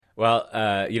Well,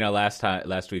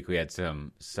 last week we had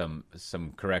some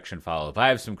correction follow up. I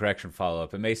have some correction follow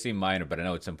up. It may seem minor, but I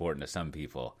know it's important to some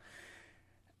people.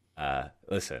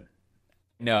 Listen,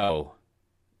 know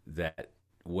that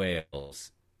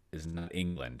Wales is not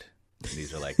England.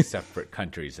 These are like separate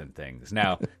countries and things.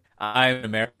 Now, I'm an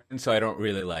American, so I don't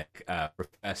really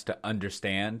profess to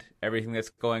understand everything that's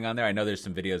going on there. I know there's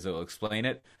some videos that will explain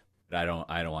it, but I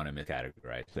don't want to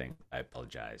miscategorize things. I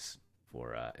apologize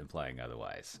for implying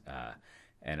otherwise.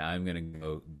 And I'm going to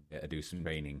go do some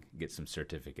training, get some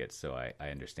certificates, so I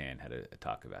understand how to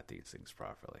talk about these things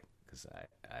properly. Because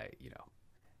I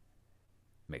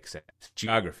makes sense.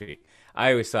 Geography.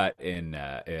 I always thought I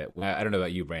don't know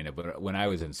about you, Brandon, but when I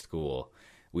was in school,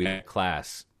 we had a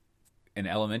class in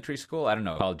elementary school, I don't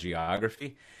know, called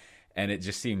geography. And it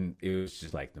was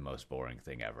just like the most boring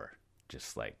thing ever.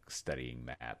 Just like studying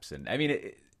maps. And I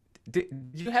mean, did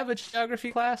you have a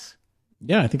geography class?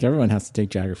 Yeah, I think everyone has to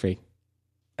take geography.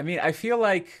 I mean, I feel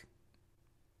like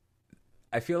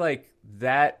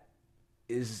that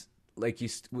is like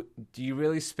do you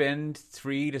really spend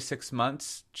 3 to 6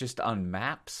 months just on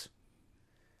maps?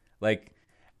 Like,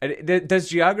 does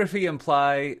geography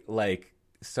imply like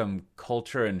some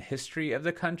culture and history of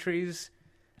the countries?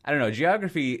 I don't know.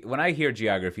 Geography, when I hear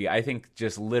geography, I think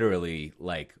just literally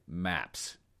like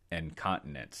maps and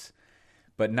continents,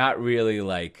 but not really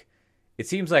like, it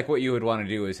seems like what you would want to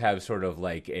do is have sort of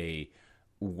like a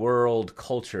world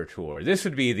culture tour. This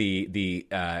would be the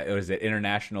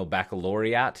International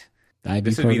Baccalaureate.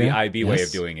 This would be the IB way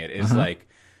of doing it. Is like,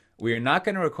 we're not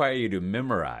going to require you to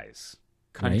memorize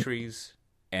countries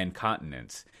and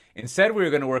continents. Instead,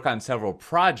 we're going to work on several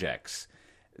projects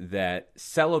that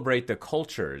celebrate the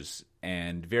cultures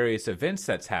and various events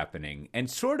that's happening. And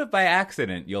sort of by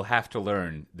accident, you'll have to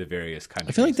learn the various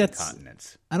countries I feel like and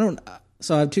continents.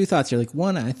 So I have two thoughts here. Like,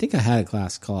 one, I think I had a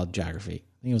class called geography.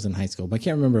 I think it was in high school, but I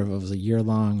can't remember if it was a year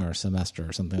long or a semester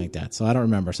or something like that. So I don't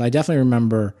remember. So I definitely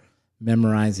remember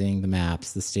memorizing the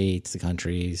maps, the states, the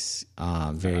countries,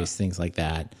 various things like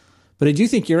that. But I do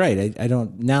think you're right. I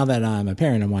don't, now that I'm a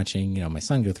parent, I'm watching, my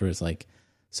son go through. It's like,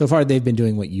 so far they've been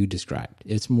doing what you described.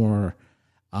 It's more,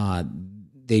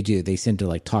 they seem to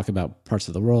like talk about parts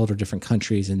of the world or different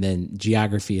countries. And then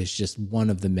geography is just one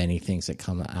of the many things that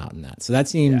come out in that. So that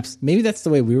seems, maybe that's the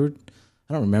way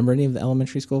I don't remember any of the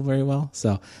elementary school very well.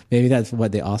 So maybe that's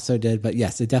what they also did. But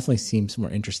yes, it definitely seems more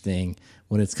interesting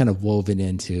when it's kind of woven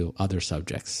into other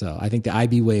subjects. So I think the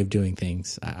IB way of doing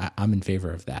things, I'm in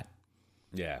favor of that.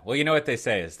 Yeah. Well, you know what they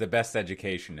say is the best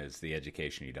education is the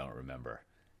education you don't remember.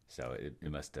 So it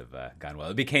must have gone well.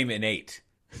 It became innate.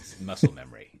 It's muscle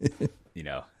memory,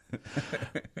 I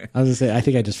was gonna say, I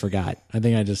think I just forgot. I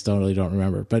think I just don't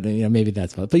remember. But maybe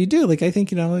that's what. But you do. Like, I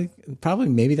think probably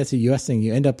maybe that's a U.S. thing.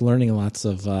 You end up learning lots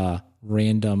of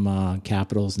random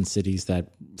capitals and cities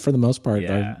that, for the most part,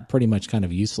 are pretty much kind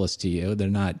of useless to you. They're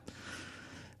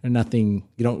nothing.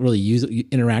 You don't really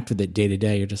interact with it day to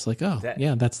day. You're just like,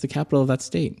 that's the capital of that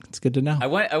state. It's good to know. I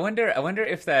wonder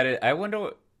if that is. I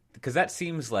wonder, because that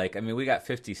seems like, I mean, we got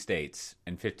 50 states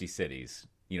and 50 cities.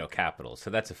 Capitals. So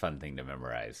that's a fun thing to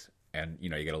memorize. And, you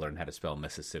got to learn how to spell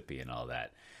Mississippi and all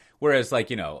that. Whereas, like,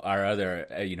 our other,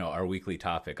 our weekly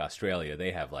topic, Australia,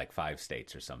 they have like 5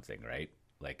 states or something, right?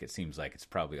 Like, it seems like it's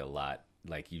probably a lot.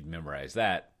 Like, you memorize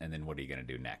that, and then what are you going to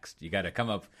do next? You got to come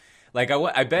up. Like,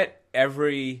 I bet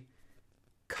every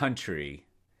country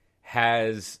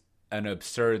has an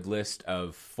absurd list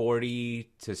of 40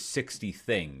 to 60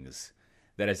 things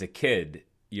that as a kid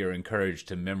you're encouraged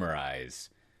to memorize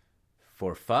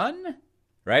for fun,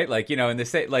 right? Like, in the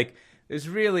state, like, there's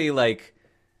really, like,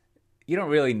 you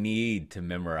don't really need to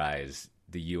memorize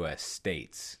the U.S.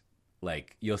 states.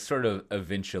 Like, you'll sort of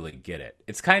eventually get it.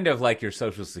 It's kind of like your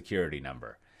social security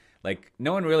number. Like,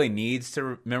 no one really needs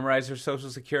to memorize their social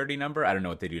security number. I don't know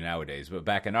what they do nowadays, but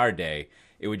back in our day,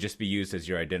 it would just be used as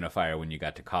your identifier when you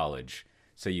got to college.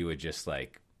 So you would just,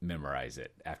 like, memorize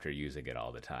it after using it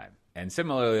all the time. And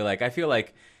similarly, like, I feel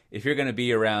like if you're going to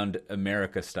be around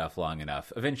America stuff long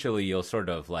enough, eventually you'll sort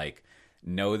of like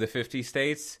know the 50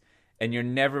 states, and you're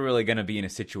never really going to be in a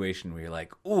situation where you're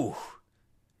like, ooh,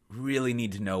 really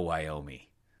need to know Wyoming.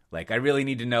 Like, I really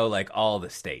need to know like all the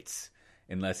states,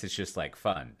 unless it's just like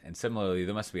fun. And similarly,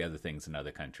 there must be other things in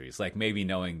other countries. Like maybe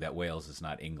knowing that Wales is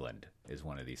not England is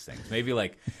one of these things. Maybe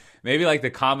like the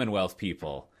Commonwealth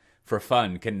people for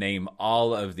fun can name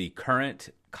all of the current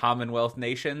Commonwealth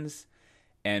nations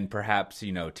and perhaps,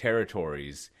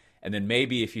 territories. And then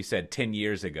maybe if you said 10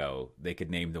 years ago, they could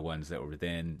name the ones that were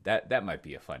then. That might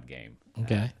be a fun game.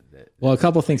 Okay. Well, a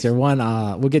couple of things here. One,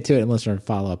 we'll get to it in listener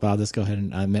follow-up, but I'll just go ahead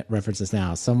and reference this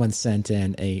now. Someone sent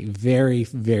in a very,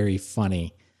 very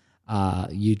funny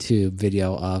YouTube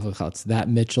video of it's that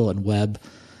Mitchell and Webb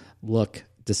look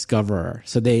discoverer.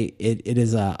 So it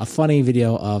is a funny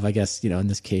video of, I guess, in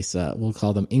this case, we'll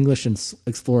call them English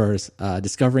explorers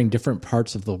discovering different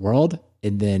parts of the world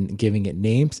and then giving it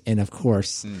names. And of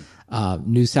course,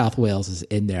 New South Wales is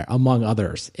in there among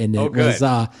others. And it was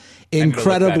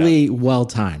incredibly well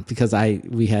timed because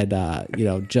we had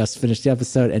just finished the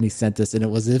episode and he sent this, and it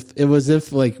was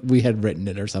if like we had written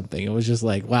it or something. It was just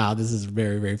like, wow, this is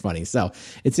very, very funny. So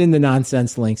it's in the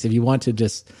nonsense links if you want to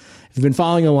just. If you've been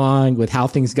following along with how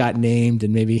things got named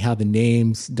and maybe how the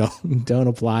names don't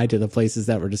apply to the places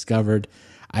that were discovered,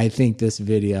 I think this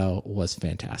video was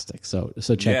fantastic. So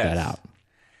check that out.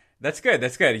 That's good.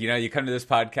 That's good. You come to this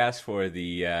podcast for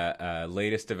the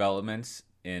latest developments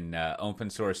in open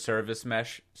source service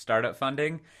mesh startup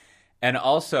funding, and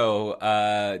also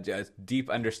a deep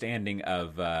understanding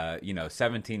of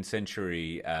 17th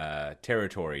century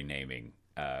territory naming.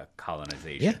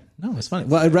 Colonization. Yeah, no, it was funny.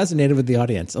 Well, it resonated with the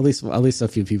audience. At least a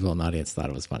few people in the audience thought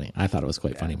it was funny. I thought it was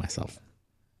quite funny myself.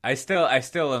 I still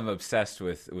am obsessed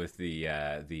with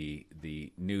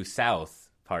the New South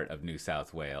part of New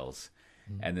South Wales,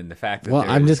 and then the fact that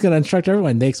I'm just going to instruct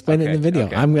everyone. They explain it in the video.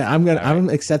 Okay. I'm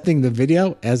accepting the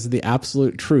video as the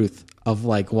absolute truth of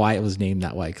like why it was named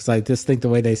that way, because I just think the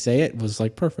way they say it was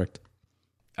like perfect.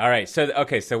 All right,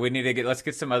 so we need to let's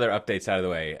get some other updates out of the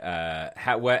way.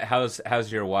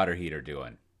 How's your water heater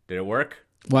doing? Did it work?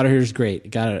 Water heater's great.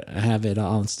 Got to have it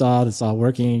all installed. It's all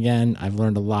working again. I've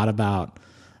learned a lot about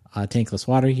tankless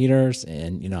water heaters,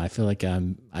 and I feel like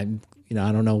I'm I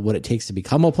don't know what it takes to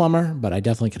become a plumber, but I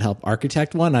definitely could help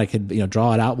architect one. I could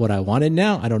draw it out what I wanted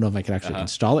now. I don't know if I could actually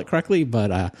install it correctly,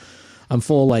 but I'm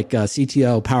full like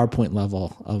CTO PowerPoint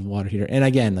level of water heater. And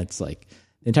again, it's like.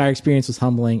 The entire experience was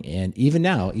humbling, and even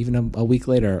now, even a week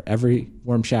later, every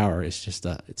warm shower is just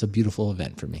it's a beautiful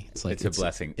event for me. It's a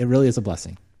blessing. It really is a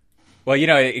blessing. Well,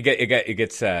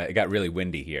 it got really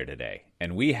windy here today,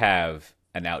 and we have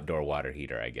an outdoor water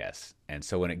heater, I guess. And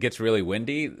so when it gets really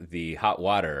windy, the hot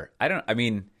water, I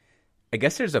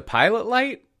guess there's a pilot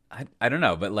light. I don't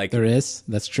know, but like there is.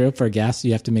 That's true. For gas,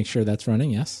 you have to make sure that's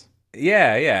running. Yes.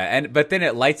 Yeah, but then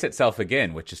it lights itself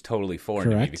again, which is totally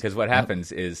foreign to me, because what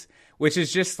happens is, which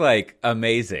is just like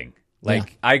amazing.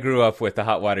 Like I grew up with the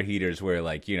hot water heaters where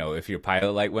like, if your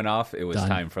pilot light went off, it was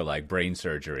time for like brain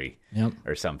surgery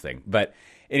or something. But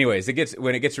anyways,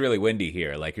 when it gets really windy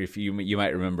here, like if you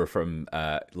might remember from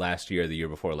last year, the year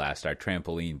before last, our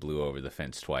trampoline blew over the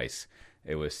fence twice.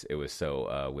 It was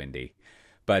so windy.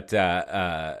 But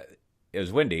it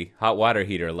was windy. Hot water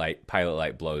heater pilot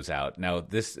light blows out. Now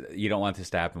you don't want this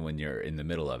to happen when you're in the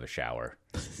middle of a shower.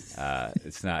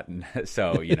 It's not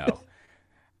so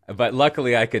But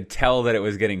luckily, I could tell that it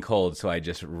was getting cold, so I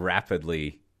just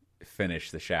rapidly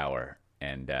finished the shower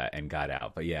and got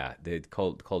out. But yeah, the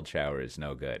cold shower is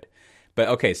no good. But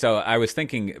okay, so I was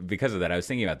thinking because of that, I was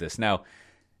thinking about this now.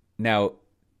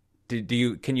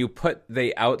 Can you put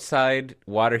the outside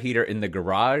water heater in the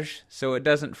garage so it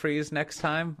doesn't freeze next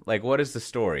time? Like, what is the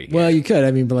story here? Well, you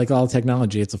could. But like all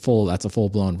technology, that's a full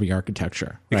blown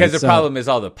re-architecture. Because the problem is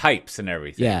all the pipes and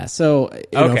everything. Yeah. So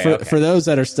for those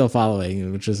that are still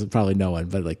following, which is probably no one,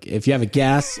 but like if you have a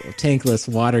gas tankless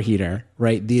water heater,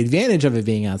 right? The advantage of it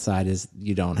being outside is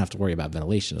you don't have to worry about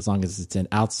ventilation as long as it's an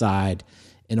outside.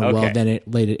 In a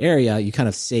well-ventilated area, you kind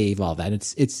of save all that.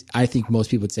 It's. I think most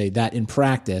people would say that in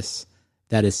practice,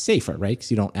 that is safer, right?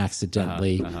 Because you don't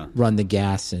accidentally run the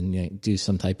gas and do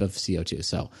some type of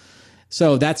CO2.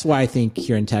 So that's why I think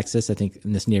here in Texas, I think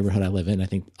in this neighborhood I live in, I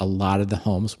think a lot of the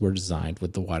homes were designed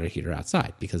with the water heater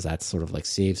outside because that's sort of like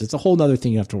saves. It's a whole other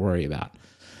thing you have to worry about.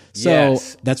 So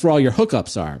that's where all your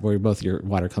hookups are, where both your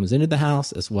water comes into the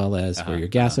house as well as where your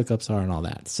gas hookups are and all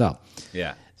that.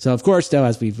 So of course, though,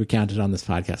 as we've recounted on this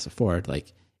podcast before,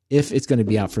 like if it's going to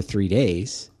be out for 3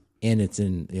 days and it's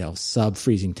in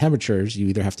sub-freezing temperatures, you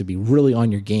either have to be really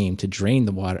on your game to drain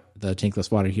the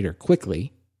tankless water heater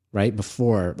quickly, right,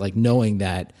 before like knowing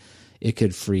that it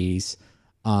could freeze,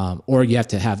 or you have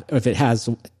to have, if it has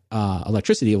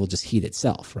electricity, it will just heat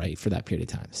itself, right, for that period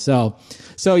of time. So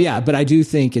yeah, but I do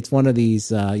think it's one of these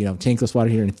tankless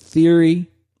water heater in theory.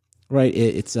 Right,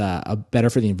 it's better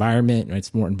for the environment. Right?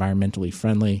 It's more environmentally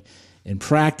friendly. In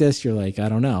practice, you're like, I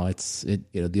don't know. It's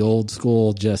the old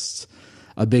school, just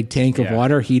a big tank of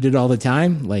water heated all the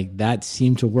time, like that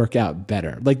seemed to work out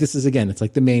better. Like this is, again, it's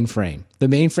like the mainframe. The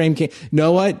mainframe can, you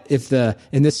know what? If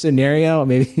in this scenario,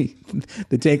 maybe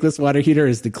the tankless water heater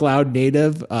is the cloud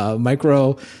native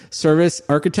microservice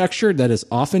architecture that is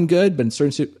often good, but in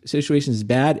certain situations is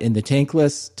bad. And the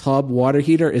tankless tub water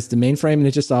heater is the mainframe, and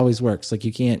it just always works. Like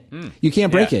you can't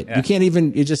break it. You can't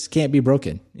even, it just can't be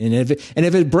broken. And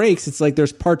if it breaks, it's like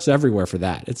there's parts everywhere for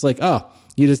that. It's like, oh,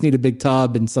 you just need a big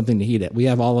tub and something to heat it. We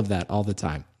have all of that all the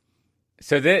time.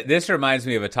 So this reminds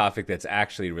me of a topic that's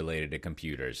actually related to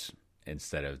computers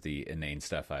instead of the inane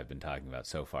stuff I've been talking about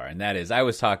so far. And that is, I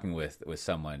was talking with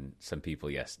some people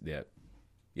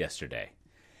yesterday,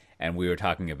 and we were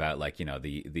talking about, like, you know,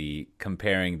 the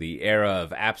comparing the era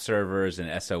of app servers and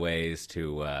SOAs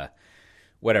to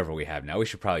whatever we have now. We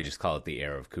should probably just call it the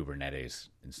era of Kubernetes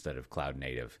instead of cloud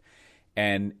native.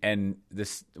 And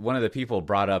this, one of the people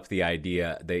brought up the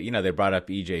idea that, you know, they brought up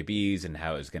EJBs and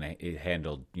how it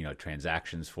handled, you know,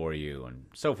 transactions for you and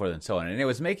so forth and so on. And it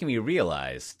was making me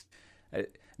realize,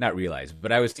 not realize,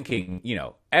 but I was thinking, you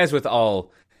know, as with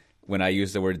all, when I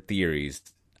use the word theories,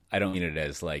 I don't mean it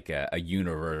as like a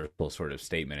universal sort of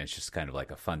statement. It's just kind of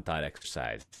like a fun thought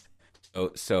exercise.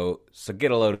 So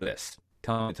get a load of this.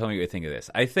 Tell me what you think of this.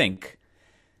 I think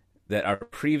that our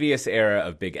previous era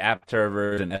of big app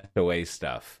servers and SOA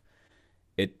stuff,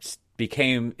 it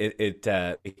became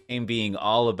being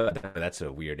all about, that's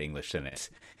a weird English sentence.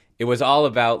 It was all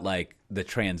about like the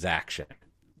transaction,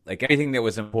 like everything that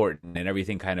was important and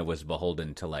everything kind of was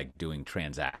beholden to like doing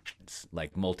transactions,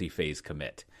 like multi-phase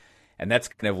commit. And that's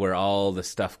kind of where all the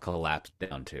stuff collapsed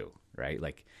down to, right?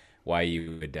 Like why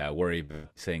you would worry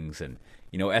about things. And,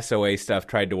 you know, SOA stuff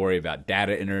tried to worry about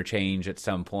data interchange at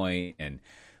some point,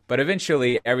 but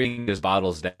eventually, everything just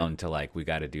bottles down to, like, we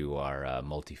got to do our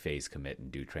multi-phase commit and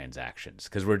do transactions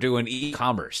because we're doing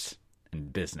e-commerce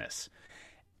and business.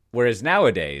 Whereas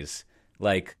nowadays,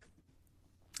 like,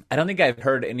 I don't think I've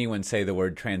heard anyone say the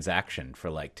word transaction for,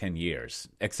 like, 10 years,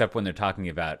 except when they're talking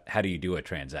about how do you do a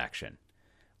transaction.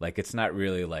 Like, it's not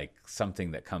really, like,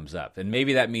 something that comes up. And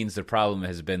maybe that means the problem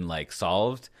has been, like,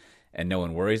 solved and no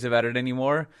one worries about it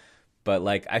anymore. But,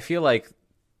 like, I feel like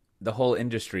the whole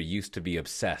industry used to be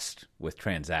obsessed with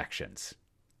transactions.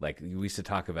 Like, we used to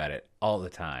talk about it all the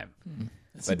time.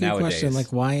 That's a good question.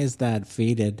 Like, why is that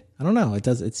faded? I don't know.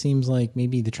 It seems like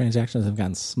maybe the transactions have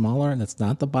gotten smaller, and that's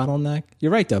not the bottleneck.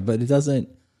 You're right, though, but it does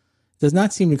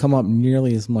not seem to come up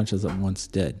nearly as much as it once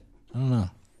did. I don't know.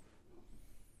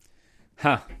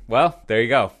 Huh. Well, there you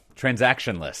go.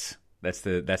 Transactionless. That's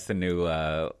the new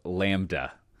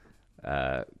Lambda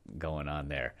going on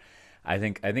there. I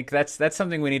think that's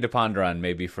something we need to ponder on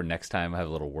maybe for next time. I have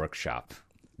a little workshop,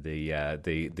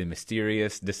 the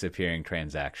mysterious disappearing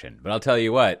transaction. But I'll tell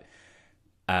you what,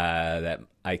 that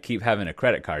I keep having a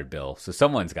credit card bill, so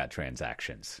someone's got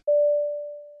transactions.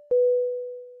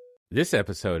 This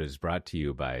episode is brought to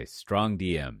you by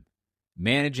StrongDM.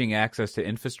 Managing access to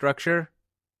infrastructure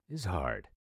is hard.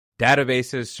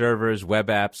 Databases, servers, web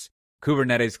apps,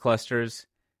 Kubernetes clusters,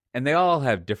 and they all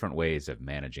have different ways of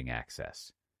managing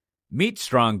access. Meet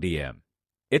StrongDM.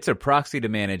 It's a proxy to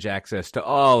manage access to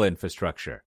all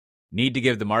infrastructure. Need to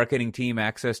give the marketing team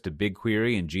access to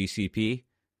BigQuery and GCP?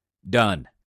 Done.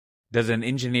 Does an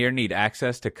engineer need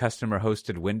access to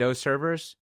customer-hosted Windows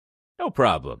servers? No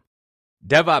problem.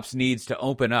 DevOps needs to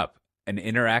open up an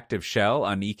interactive shell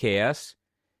on EKS?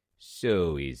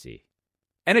 So easy.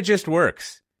 And it just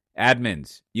works.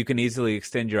 Admins, you can easily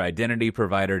extend your identity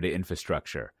provider to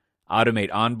infrastructure,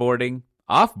 automate onboarding,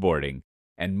 offboarding,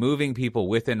 and moving people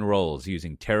within roles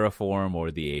using Terraform or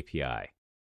the API.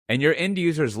 And your end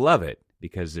users love it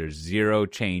because there's zero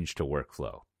change to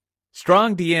workflow.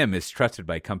 StrongDM is trusted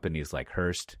by companies like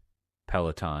Hearst,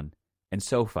 Peloton, and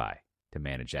SoFi to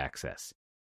manage access.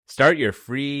 Start your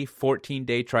free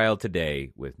 14-day trial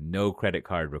today with no credit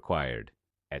card required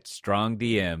at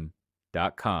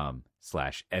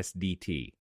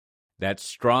strongdm.com/SDT.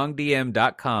 That's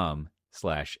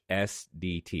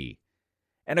strongdm.com/SDT.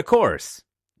 And of course,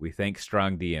 we thank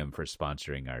StrongDM for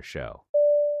sponsoring our show.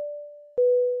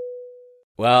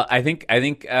 Well, I think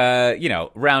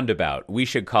roundabout, we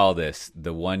should call this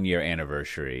the 1-year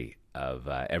anniversary of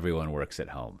Everyone Works at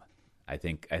Home. I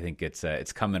think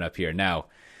it's coming up here now.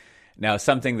 Now,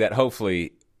 something that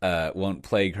hopefully won't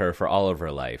plague her for all of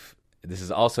her life. This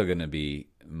is also going to be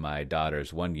my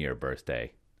daughter's 1-year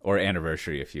birthday, or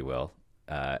anniversary, if you will,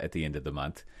 at the end of the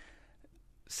month,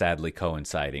 sadly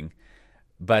coinciding.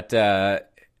 But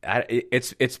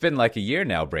it's been like a year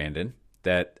now, Brandon,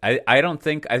 that I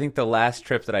think the last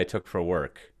trip that I took for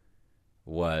work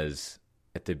was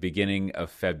at the beginning of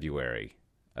February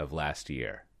of last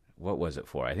year, what was it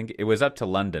for? I think it was up to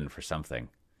London for something.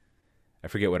 I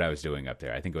forget what I was doing up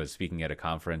there. I think it was speaking at a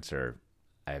conference, or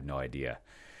I have no idea.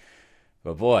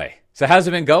 But boy, so how's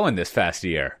it been going this past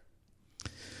year?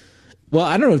 Well,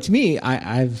 I don't know. To me,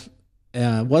 I've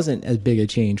wasn't as big a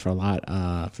change for a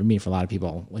lot. For me, for a lot of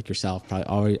people like yourself,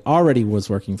 probably already was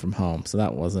working from home, so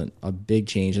that wasn't a big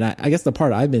change. And I guess the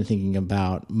part I've been thinking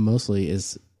about mostly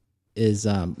is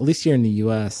at least here in the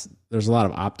U.S., there's a lot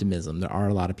of optimism. There are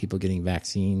a lot of people getting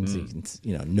vaccines.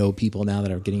 You can, know people now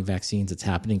that are getting vaccines. It's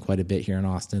happening quite a bit here in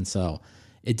Austin, so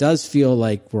it does feel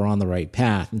like we're on the right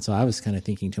path. And so I was kind of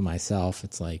thinking to myself,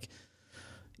 it's like,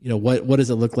 what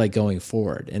does it look like going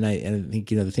forward? And I think,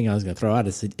 the thing I was going to throw out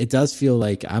is it does feel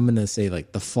like I'm going to say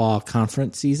like the fall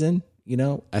conference season,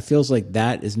 it feels like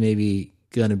that is maybe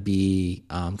going to be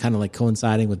kind of like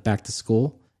coinciding with back to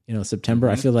school, September.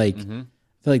 I feel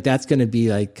like that's going to be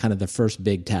like kind of the first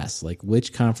big test, like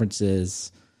which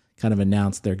conferences kind of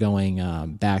announced they're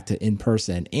going back to in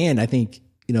person. And I think,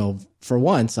 for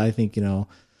once, I think,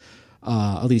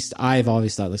 at least I've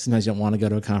always thought, like, sometimes you don't want to go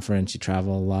to a conference, you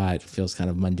travel a lot, it feels kind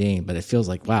of mundane, but it feels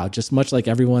like, wow, just much like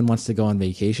everyone wants to go on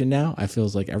vacation now, I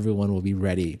feels like everyone will be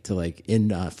ready to like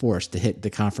force to hit the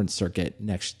conference circuit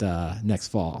next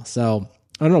fall. So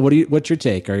I don't know. What's your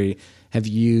take? Have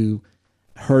you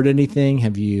heard anything?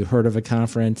 Have you heard of a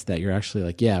conference that you're actually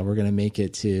like, yeah, we're going to make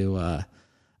it to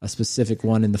a specific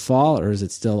one in the fall, or is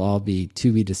it still all to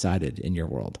be decided in your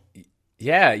world?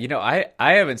 Yeah.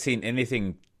 I haven't seen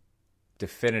anything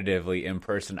definitively in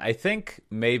person. I think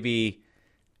maybe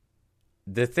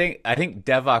I think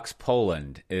Devox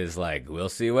Poland is like, we'll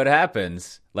see what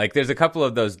happens. Like there's a couple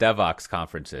of those Devox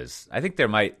conferences. I think they're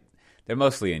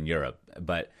mostly in Europe,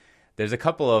 but there's a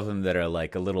couple of them that are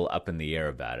like a little up in the air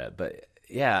about it. But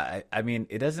yeah, I mean,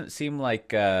 it doesn't seem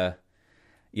like, I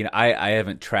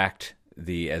haven't tracked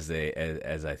as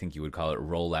I think you would call it,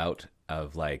 rollout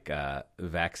of like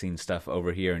vaccine stuff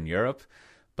over here in Europe.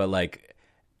 But like,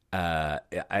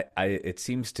 it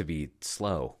seems to be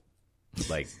slow.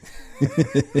 Like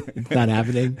it's not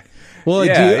happening. Well,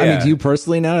 yeah, do you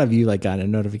personally know? Have you like gotten a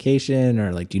notification,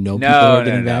 or like do you know people are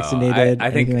getting vaccinated?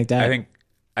 I think like that.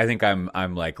 I think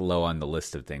I'm like low on the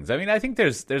list of things. I mean, I think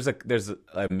there's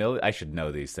a million. I should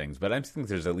know these things, but I think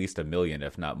there's at least 1 million,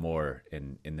 if not more,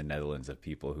 in the Netherlands of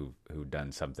people who've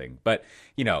done something. But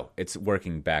it's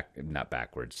working not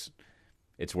backwards.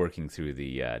 It's working through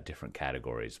the different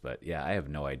categories. But yeah, I have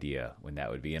no idea when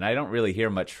that would be, and I don't really hear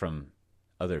much from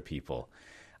other people.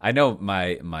 I know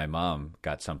my mom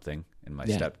got something, and my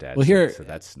stepdad. Well, here, so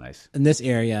that's nice. In this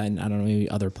area, and I don't know, maybe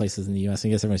other places in the U.S., I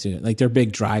guess everyone's doing it. Like they're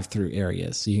big drive-through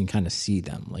areas, so you can kind of see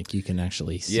them. Like you can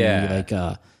actually see, and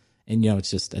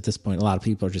it's just at this point, a lot of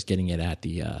people are just getting it at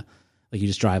the, like you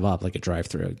just drive up like a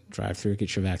drive-through,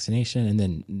 get your vaccination,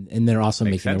 and they're also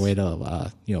making their way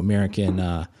to,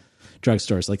 American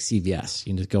drugstores like CVS.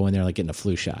 You can just go in there like getting a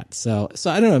flu shot. So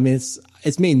I don't know. I mean,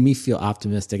 it's made me feel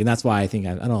optimistic, and that's why I think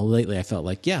I don't know. Lately, I felt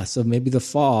like so maybe the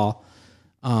fall.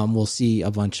 We'll see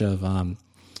a bunch of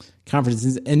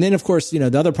conferences. And then, of course, the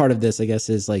other part of this, I guess,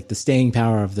 is like the staying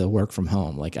power of the work from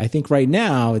home. Like, I think right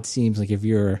now it seems like if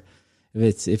you're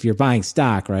buying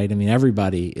stock, right? I mean,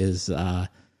 everybody is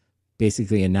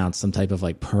basically announced some type of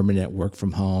like permanent work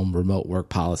from home, remote work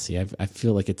policy. I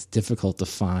feel like it's difficult to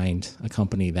find a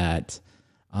company that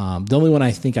the only one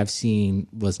I think I've seen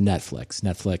was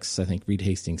Netflix. I think Reed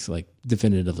Hastings like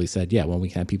definitively said, yeah, when we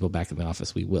have people back in the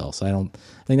office, we will. So I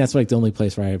think that's like the only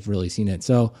place where I've really seen it.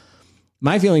 So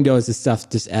my feeling though is this stuff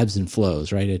just ebbs and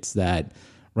flows, right? It's that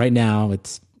right now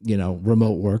it's,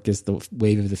 remote work is the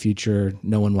wave of the future.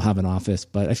 No one will have an office,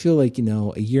 but I feel like,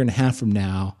 a year and a half from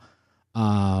now,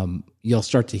 you'll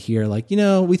start to hear like,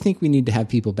 we think we need to have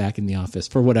people back in the office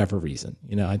for whatever reason,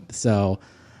 so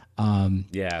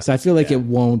I feel like it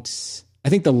won't. I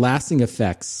think the lasting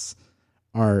effects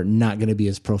are not going to be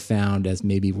as profound as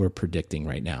maybe we're predicting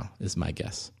right now, is my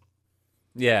guess.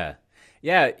 Yeah.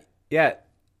 I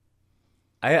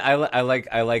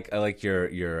like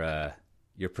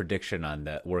your prediction on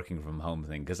the working from home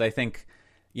thing, because I think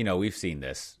we've seen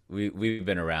this. We've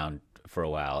been around for a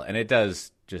while, and it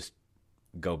does just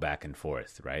go back and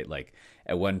forth, right? Like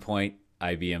at one point,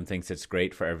 IBM thinks it's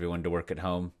great for everyone to work at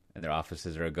home, and their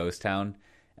offices are a ghost town.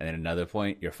 And then another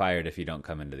point, you're fired if you don't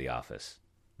come into the office.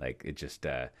 Like it just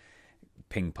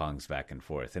ping pongs back and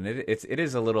forth, and it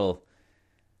is a little.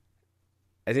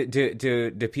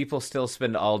 Do people still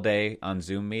spend all day on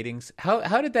Zoom meetings?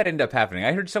 How did that end up happening?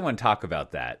 I heard someone talk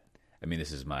about that. I mean,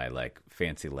 this is my like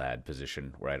fancy lad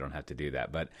position where I don't have to do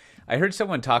that, but I heard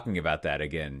someone talking about that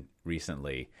again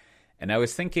recently, and I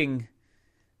was thinking,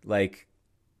 like,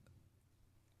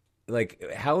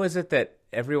 like how is it that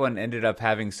everyone ended up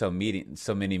having so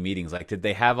many meetings? Like, did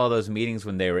they have all those meetings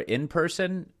when they were in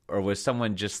person, or was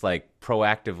someone just like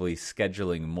proactively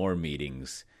scheduling more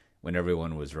meetings when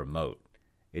everyone was remote?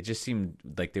 It just seemed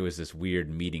like there was this weird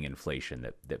meeting inflation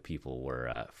that people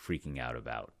were freaking out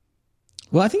about.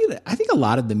 Well, I think a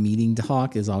lot of the meeting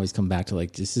talk is always come back to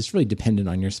like this is really dependent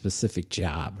on your specific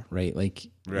job, right? Like,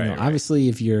 Right. obviously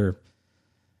if you're,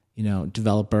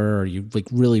 developer or you like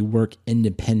really work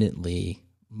independently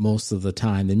most of the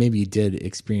time, then maybe you did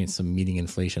experience some meeting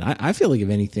inflation. I feel like if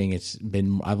anything, it's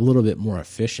been a little bit more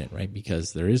efficient, right?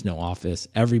 Because there is no office.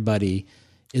 Everybody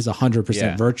is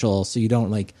 100% virtual. So you don't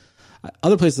like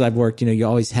other places I've worked, you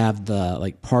always have the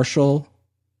like partial,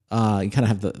 you kind of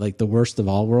have the worst of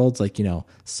all worlds. Like,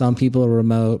 some people are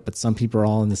remote, but some people are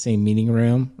all in the same meeting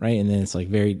room. Right. And then it's like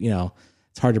very,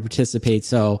 it's hard to participate.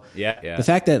 So the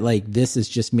fact that like this has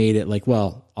just made it like,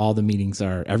 well, all the meetings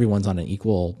everyone's on an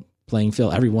equal playing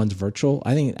field. Everyone's virtual.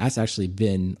 I think that's actually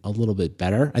been a little bit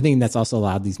better. I think that's also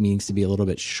allowed these meetings to be a little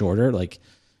bit shorter. Like, it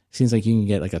seems like you can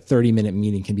get like a 30-minute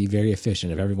meeting can be very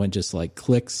efficient if everyone just like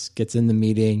clicks, gets in the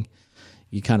meeting.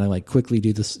 You kind of like quickly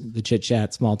do the chit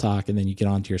chat, small talk, and then you get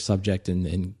onto your subject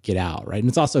and get out, right? And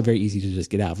it's also very easy to just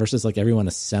get out versus like everyone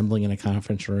assembling in a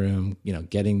conference room,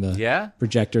 getting the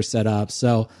projector set up.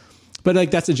 So, but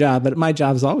like that's a job, but my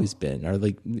job has always been, or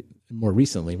like more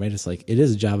recently, right? It's like, it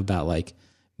is a job about like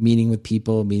meeting with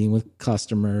people, meeting with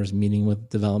customers, meeting with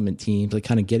development teams, like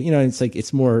kind of getting, it's like,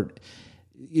 it's more,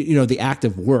 the act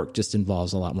of work just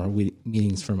involves a lot more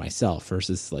meetings for myself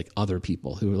versus like other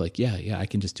people who are like, yeah, I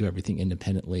can just do everything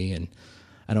independently and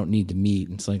I don't need to meet.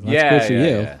 And it's like, well, that's good for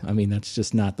you. Yeah. I mean, that's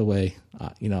just not the way,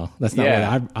 that's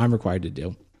not what I'm required to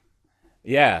do.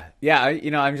 Yeah. Yeah.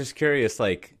 I'm just curious,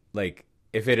 like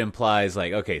if it implies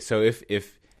like, okay, so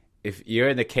if you're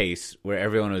in the case where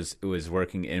everyone was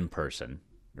working in person,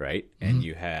 right? And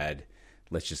you had,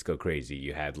 let's just go crazy.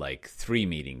 You had like 3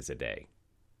 meetings a day.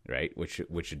 Right, which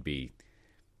would be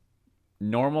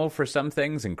normal for some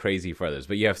things and crazy for others.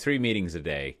 But you have 3 meetings a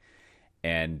day,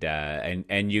 and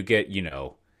you get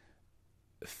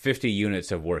 50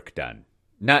 units of work done.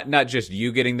 Not just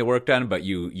you getting the work done, but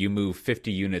you move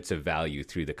 50 units of value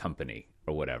through the company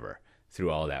or whatever through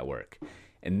all that work,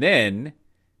 and then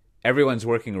everyone's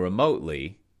working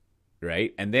remotely,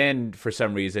 right? And then for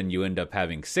some reason you end up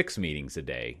having 6 meetings a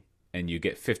day, and you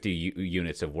get 50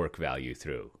 units of work value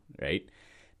through, right?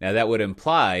 Now that would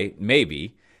imply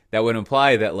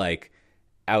that like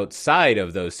outside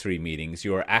of those 3 meetings,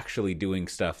 you are actually doing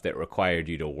stuff that required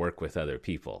you to work with other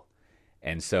people.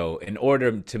 And so in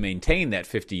order to maintain that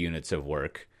 50 units of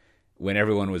work, when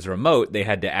everyone was remote, they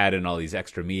had to add in all these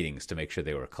extra meetings to make sure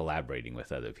they were collaborating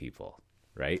with other people,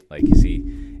 right? Like, you see,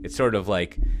 it's sort of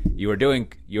like you were doing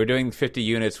 50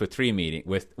 units with 3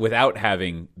 meetings without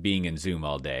being in Zoom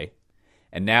all day.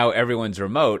 And now everyone's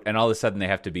remote, and all of a sudden they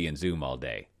have to be in Zoom all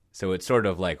day. So it's sort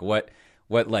of like what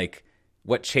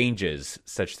changes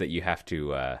such that you have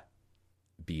to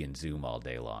be in Zoom all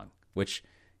day long? Which,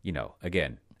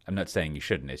 again, I'm not saying you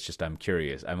shouldn't. It's just I'm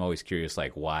curious. I'm always curious,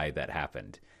 like, why that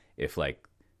happened. If like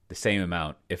the same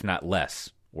amount, if not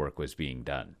less, work was being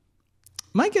done.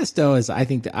 My guess, though, is I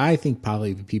think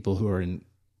probably the people who are in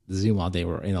Zoom all day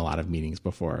were in a lot of meetings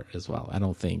before as well. I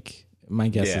don't think my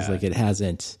guess is like it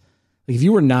hasn't. Like if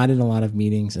you were not in a lot of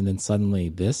meetings and then suddenly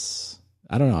this,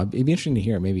 I don't know. It'd be interesting to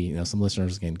hear. Maybe some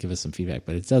listeners can give us some feedback,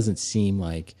 but it doesn't seem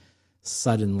like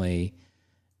suddenly.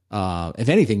 If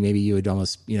anything, maybe you would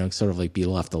almost sort of like be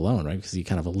left alone, right? Because you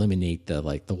kind of eliminate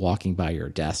the walking by your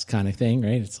desk kind of thing,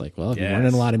 right? It's like, well, if you weren't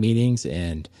in a lot of meetings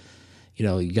and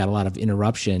you got a lot of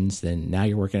interruptions, then now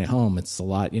you're working at home. It's a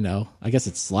lot, I guess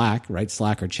it's Slack, right?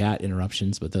 Slack or chat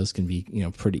interruptions, but those can be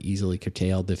pretty easily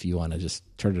curtailed if you want to just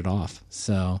turn it off.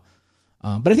 So.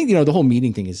 But I think, the whole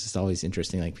meeting thing is just always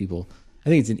interesting. Like I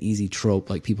think it's an easy trope.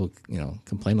 Like people,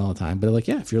 complain all the time, but like,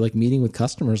 if you're like meeting with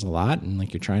customers a lot and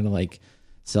like you're trying to like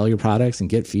sell your products and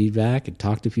get feedback and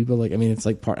talk to people, like, it's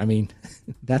like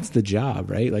that's the job,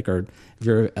 right? Like, or if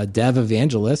you're a dev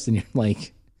evangelist and you're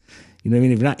like, if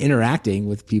you're not interacting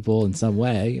with people in some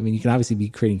way, you can obviously be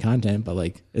creating content, but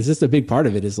like, it's just a big part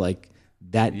of it is like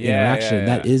that interaction.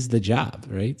 That is the job.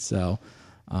 Right. So,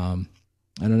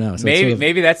 I don't know. So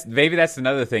maybe that's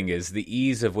another thing is the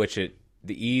ease of which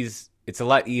it's a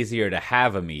lot easier to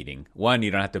have a meeting. One, you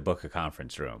don't have to book a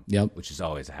conference room, which is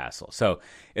always a hassle. So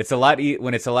it's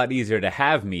when it's a lot easier to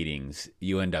have meetings,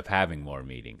 you end up having more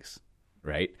meetings,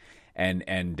 right? And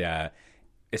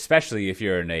especially if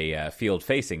you're in a field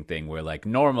facing thing where like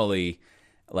normally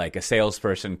like a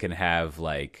salesperson can have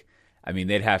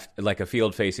they'd have like a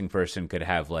field facing person could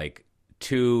have like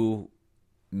 2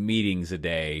 meetings a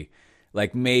day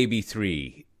like maybe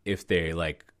 3 if they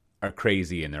like are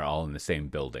crazy and they're all in the same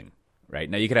building, right?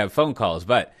 Now you could have phone calls,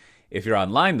 but if you're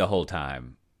online the whole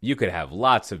time, you could have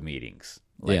lots of meetings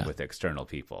like with external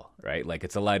people, right? Like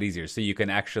it's a lot easier. So you can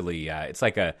actually, it's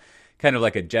like a kind of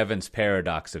like a Jevons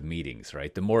paradox of meetings,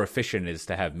 right? The more efficient it is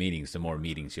to have meetings, the more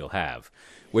meetings you'll have,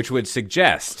 which would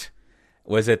suggest,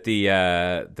 was it the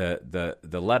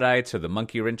Luddites or the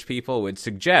monkey wrench people would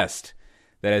suggest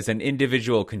that as an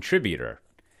individual contributor,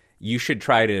 you should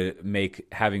try to make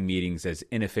having meetings as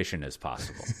inefficient as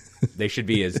possible. They should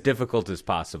be as difficult as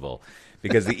possible,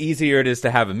 because the easier it is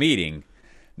to have a meeting,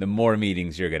 the more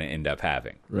meetings you're going to end up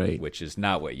having, right? Which is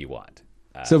not what you want.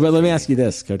 But let me ask you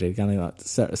this, Cote, kind of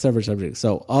separate subject.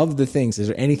 So of the things, is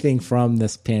there anything from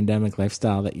this pandemic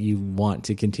lifestyle that you want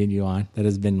to continue on that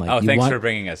has been like, thanks for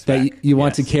bringing us back. That you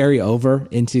want to carry over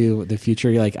into the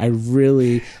future? You're like, I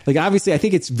really, like, obviously I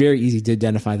think it's very easy to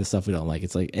identify the stuff we don't like.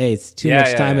 It's like, hey, it's too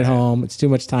much time at home. It's too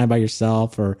much time by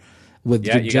yourself or with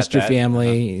just your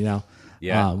family, you know.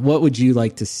 Yeah. What would you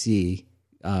like to see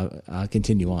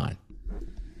continue on?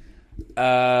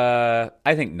 I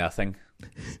think nothing.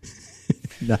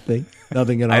 Nothing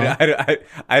at all.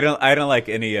 I don't like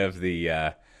any of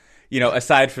the,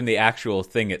 aside from the actual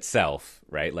thing itself,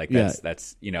 right? Like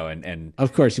that's and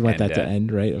of course you want that to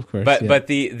end, right? Of course, but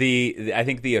the I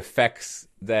think the effects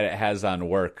that it has on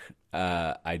work,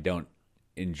 I don't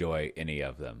enjoy any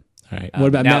of them. All right. What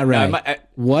about Matt Ray?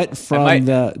 What from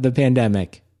the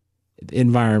pandemic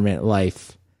environment,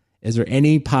 life? Is there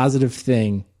any positive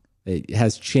thing that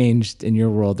has changed in your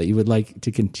world that you would like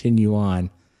to continue on?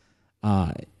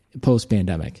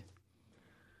 Post-pandemic?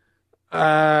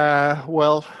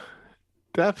 Well,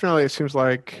 definitely it seems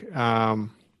like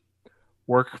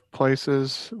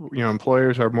workplaces,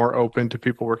 employers are more open to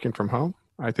people working from home.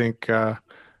 I think as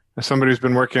somebody who's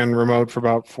been working remote for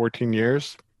about 14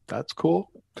 years, that's cool.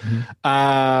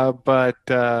 Mm-hmm. But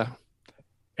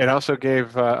it also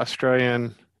gave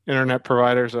Australian internet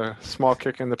providers a small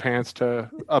kick in the pants to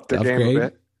up their game a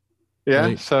bit. Yeah,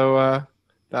 right. So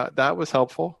that was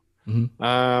helpful.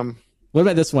 Mm-hmm. What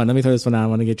about this one? Let me throw this one out. I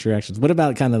want to get your reactions. What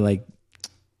about kind of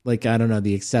like I don't know,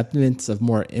 the acceptance of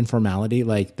more informality,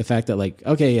 like the fact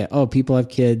that people have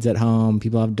kids at home,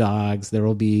 people have dogs. There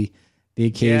will be the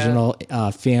occasional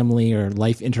family or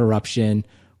life interruption.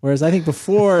 Whereas I think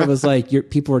before it was like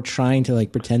people were trying to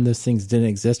like pretend those things didn't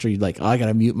exist, or you'd like, I got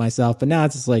to mute myself. But now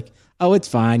it's just like, oh, it's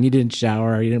fine. You didn't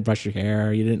shower. You didn't brush your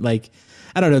hair. You didn't like.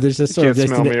 I don't know. There's just sort of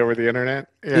smell me over the internet.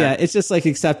 Yeah, it's just like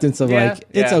acceptance of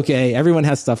it's okay. Everyone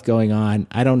has stuff going on.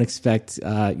 I don't expect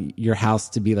your house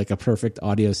to be like a perfect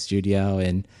audio studio,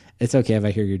 and it's okay if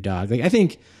I hear your dog. Like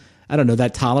I don't know,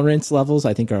 that tolerance levels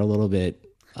I think are a little bit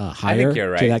higher. I think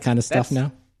you're right. To that kind of stuff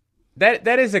now.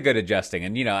 That is a good adjusting,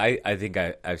 and I think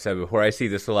I've said before, I see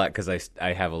this a lot because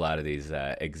I have a lot of these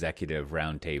executive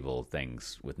roundtable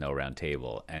things with no round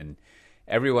table, and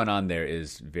everyone on there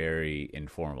is very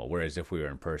informal, whereas if we were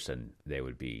in person, they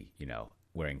would be,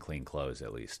 wearing clean clothes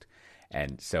at least.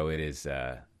 And so it is,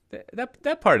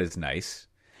 that part is nice.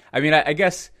 I mean, I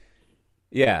guess,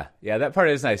 that part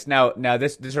is nice. Now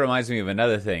this reminds me of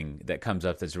another thing that comes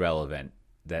up that's relevant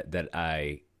that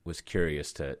I was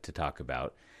curious to talk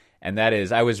about. And that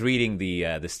is, I was reading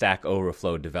the Stack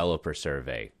Overflow developer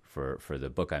survey for the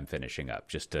book I'm finishing up,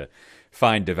 just to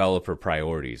find developer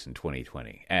priorities in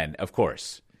 2020. And of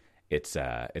course, it's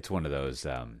one of those,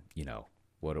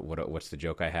 what's the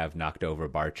joke I have? Knocked over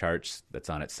bar charts that's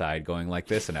on its side going like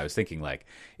this. And I was thinking like,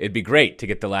 it'd be great to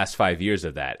get the last 5 years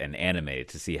of that and animate it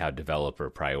to see how developer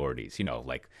priorities,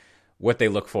 like what they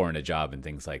look for in a job and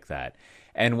things like that.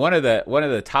 And one of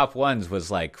the top ones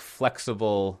was like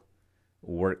flexible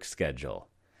work schedule.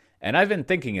 And I've been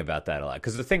thinking about that a lot,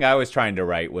 because the thing I was trying to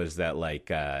write was that,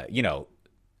 like,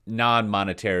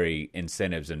 non-monetary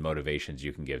incentives and motivations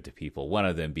you can give to people. One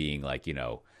of them being like,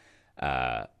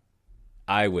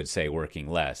 I would say working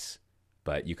less,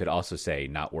 but you could also say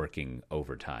not working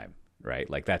overtime, right?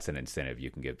 Like that's an incentive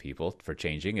you can give people for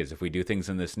changing, is if we do things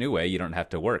in this new way, you don't have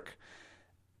to work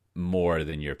more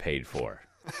than you're paid for.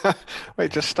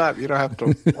 Wait, just stop. You don't have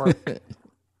to work.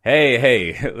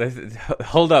 Hey,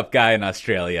 hold up, guy in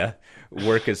Australia.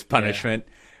 Work is punishment.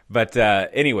 Yeah. But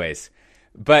anyways,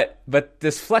 but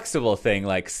this flexible thing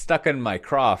like stuck in my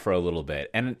craw for a little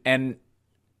bit. And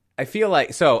I feel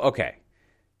like, okay,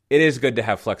 it is good to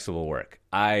have flexible work.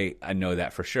 I know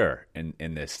that for sure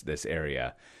in this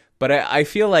area. But I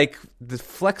feel like the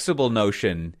flexible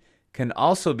notion can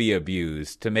also be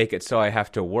abused to make it so I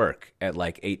have to work at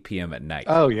like 8 p.m. at night.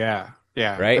 Oh, yeah.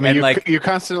 Yeah. Right? I mean, you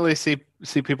constantly see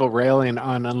people railing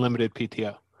on unlimited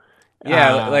PTO.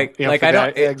 Yeah, I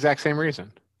don't. The exact same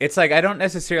reason. It's like I don't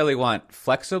necessarily want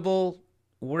flexible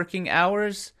working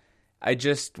hours. I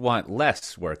just want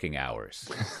less working hours,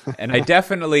 and I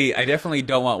definitely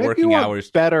don't want Maybe working you want hours.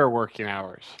 better working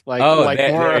hours, like more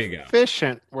there you go.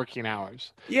 efficient working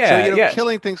hours. Yeah, So yeah.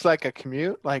 killing things like a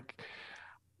commute, like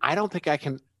I don't think I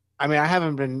can. I mean, I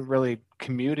haven't been really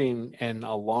commuting in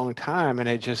a long time, and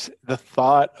the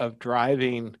thought of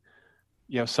driving,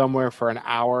 somewhere for an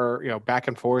hour, back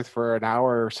and forth for an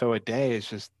hour or so a day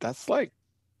that's like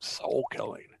soul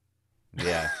killing.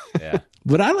 Yeah, yeah.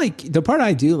 What I like, the part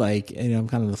I do like, and I'm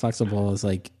kind of the flexible, is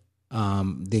like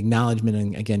the acknowledgement,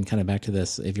 and again, kind of back to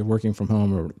this, if you're working from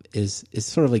home, or is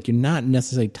sort of like you're not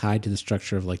necessarily tied to the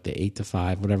structure of like the 8 to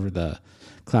 5, whatever the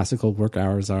classical work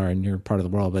hours are in your part of the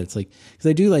world. But it's like, because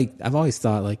I do like, I've always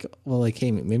thought like, well, like,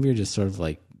 hey, maybe you're just sort of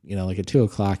like, like at 2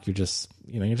 o'clock, you're just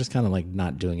kind of like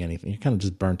not doing anything. You're kind of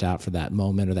just burnt out for that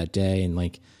moment or that day, and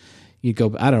like, you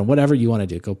go, I don't know, whatever you want to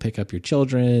do, go pick up your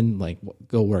children, like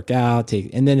go work out,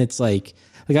 and then it's like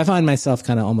I find myself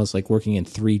kind of almost like working in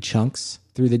 3 chunks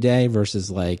through the day versus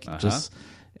like just,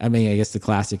 I mean, I guess the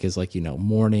classic is like,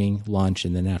 morning, lunch,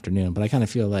 and then afternoon. But I kind of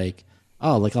feel like,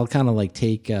 I'll kind of like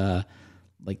take, I'll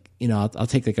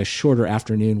take like a shorter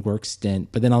afternoon work stint,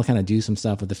 but then I'll kind of do some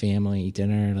stuff with the family, eat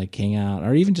dinner, like hang out,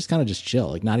 or even just kind of just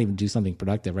chill, like not even do something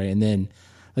productive. Right. And then,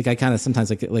 like I kind of sometimes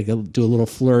like I'll do a little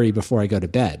flurry before I go to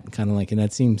bed, kind of like, and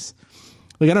that seems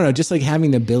like, I don't know, just like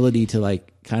having the ability to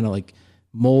like kind of like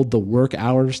mold the work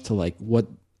hours to like what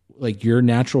like your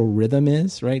natural rhythm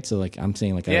is, right? So like I'm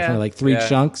saying like I kind of like 3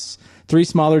 chunks, 3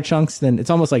 smaller chunks. Then it's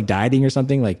almost like dieting or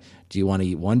something. Like, do you want to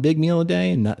eat one big meal a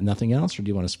day and nothing else, or do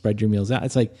you want to spread your meals out?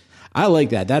 It's like I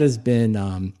like that. That has been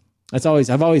I've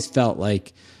always felt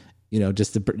like,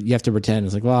 just you have to pretend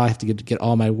it's like, well, I have to get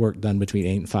all my work done between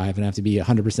 8 and 5, and I have to be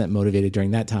 100% motivated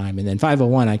during that time. And then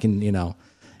 5:01, I can,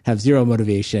 have zero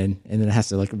motivation, and then it has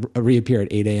to like reappear at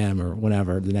 8 a.m. or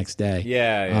whenever the next day.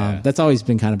 Yeah. That's always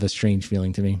been kind of a strange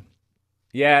feeling to me.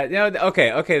 Yeah.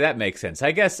 Okay. That makes sense.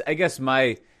 I guess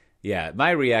my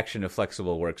reaction to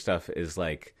flexible work stuff is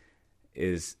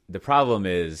the problem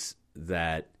is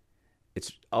that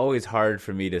it's always hard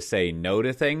for me to say no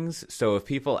to things. So if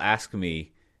people ask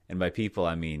me, and by people,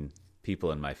 I mean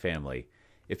people in my family.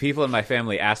 If people in my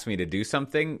family ask me to do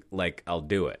something, like, I'll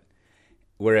do it.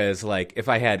 Whereas, like, if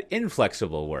I had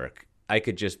inflexible work, I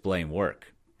could just blame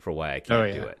work for why I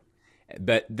can't do it.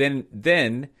 But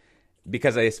then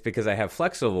because I have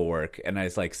flexible work and I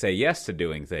like say yes to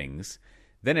doing things,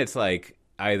 then it's like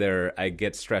either I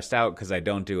get stressed out because I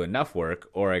don't do enough work,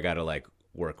 or I got to like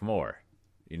work more.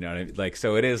 You know what I mean? Like,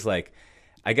 so it is like,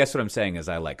 I guess what I'm saying is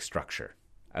I like structure.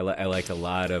 I like a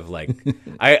lot of like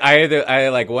I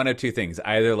like one of 2 things,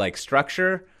 either like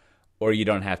structure or you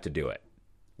don't have to do it,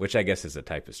 which I guess is a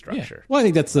type of structure. Yeah. Well, I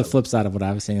think that's the flip side of what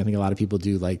I was saying. I think a lot of people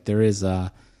do like there is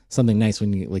something nice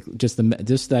when you like just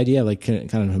the idea, like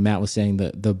kind of what Matt was saying,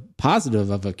 the positive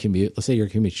of a commute. Let's say your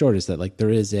commute short is that like there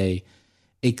is a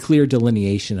clear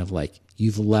delineation of like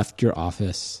you've left your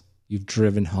office. You've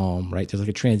driven home, right? There's like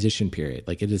a transition period.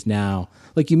 Like it is now,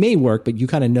 like you may work, but you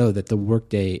kind of know that the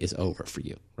workday is over for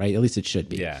you, right? At least it should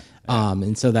be. Yeah.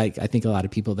 And so that I think a lot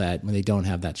of people that when they don't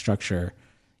have that structure,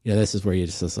 this is where you're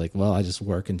just like, well, I just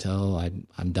work until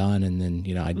I'm done, and then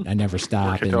I never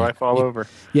stop Work until I fall over.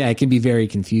 Yeah, it can be very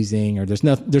confusing, or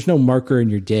there's no marker in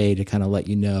your day to kind of let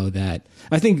you know that.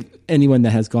 I think anyone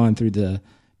that has gone through the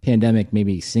pandemic,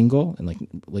 maybe single and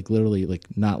like literally like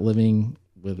not living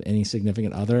with any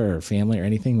significant other or family or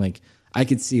anything, like I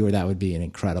could see where that would be an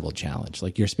incredible challenge.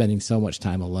 Like you're spending so much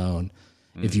time alone.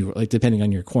 If you like, depending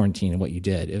on your quarantine and what you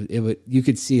did, it would, you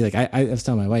could see like, I was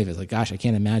telling my wife, it's like, gosh, I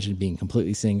can't imagine being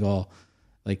completely single,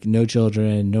 like no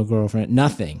children, no girlfriend,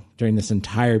 nothing during this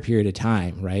entire period of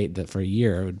time. Right. That for a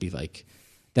year, it would be like,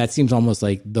 that seems almost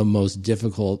like the most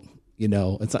difficult,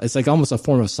 it's like almost a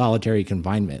form of solitary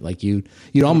confinement. Like you'd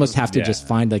almost have to just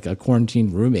find like a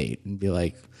quarantine roommate and be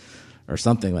like, or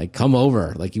something like, come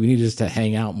over, like we need just to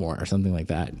hang out more or something like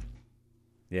that.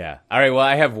 Yeah. All right. Well,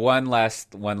 I have one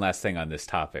last thing on this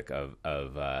topic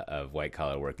of white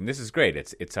collar work, and this is great.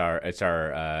 It's our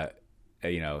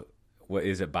what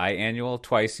is it, biannual,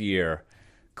 twice a year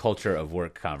culture of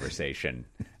work conversation.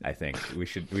 I think we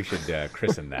should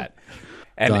christen that.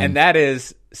 And that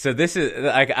is, so this is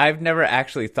like, I've never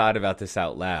actually thought about this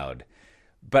out loud,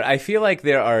 but I feel like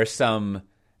there are some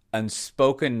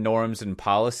unspoken norms and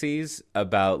policies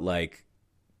about like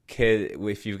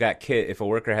if a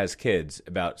worker has kids,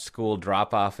 about school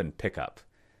drop off and pickup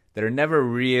that are never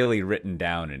really written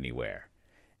down anywhere.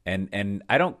 And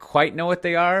I don't quite know what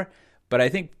they are, but I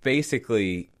think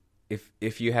basically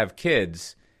if you have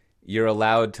kids, you're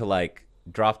allowed to like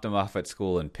drop them off at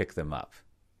school and pick them up.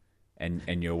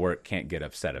 and your work can't get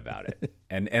upset about it.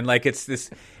 And like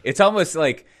it's almost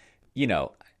like,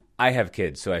 I have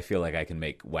kids, so I feel like I can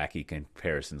make wacky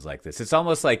comparisons like this. It's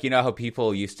almost like, how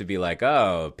people used to be like,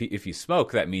 oh, if you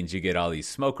smoke, that means you get all these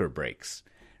smoker breaks,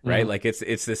 right? Like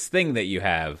it's this thing that you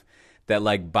have that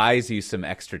like buys you some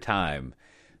extra time,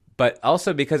 but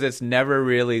also because it's never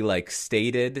really like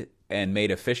stated and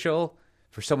made official,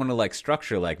 for someone to like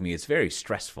structure like me, it's very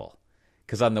stressful.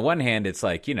 Because on the one hand, it's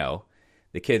like,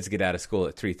 the kids get out of school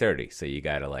at 3:30, so you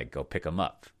got to like go pick them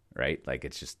up, right? Like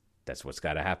it's just, that's what's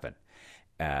got to happen.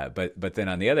 But then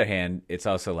on the other hand, it's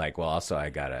also like, well, also I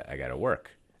gotta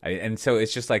work, and so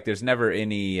it's just like there's never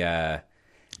any.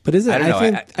 But is it?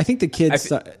 I think the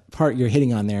kids part you're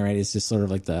hitting on there, right, is just sort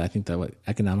of like what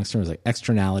economics term is like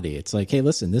externality. It's like, hey,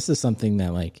 listen, this is something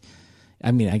that like,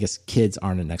 I mean, I guess kids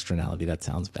aren't an externality. That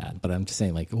sounds bad, but I'm just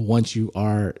saying like once you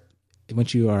are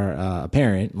a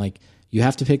parent, like you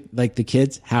have to pick, like the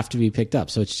kids have to be picked up.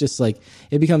 So it's just like,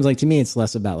 it becomes like, to me, it's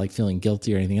less about like feeling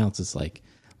guilty or anything else. It's like,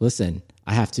 listen,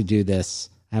 I have to do this.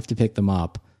 I have to pick them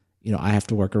up. I have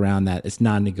to work around that. It's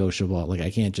non-negotiable. Like I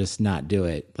can't just not do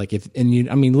it. Like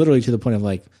literally to the point of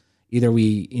like, either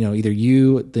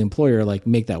you, the employer, like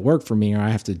make that work for me, or I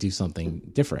have to do something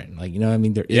different. Like,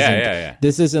 there isn't,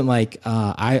 this isn't like,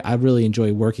 I really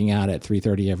enjoy working out at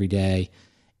 3:30 every day.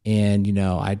 And,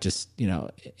 I just,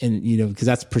 because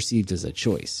that's perceived as a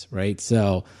choice. Right.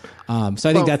 So I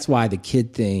think that's why the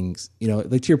kid things,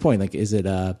 like to your point, like, is it,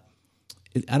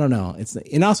 I don't know.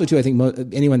 And also too, I think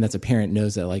anyone that's a parent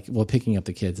knows that like, well, picking up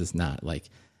the kids is not like,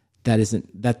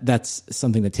 that's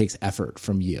something that takes effort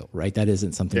from you, right? That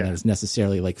isn't something that is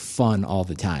necessarily like fun all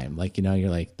the time. Like, you're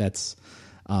like, that's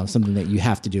something that you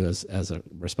have to do as a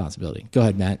responsibility. Go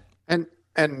ahead, Matt.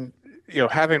 And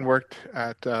having worked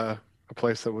at a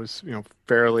place that was,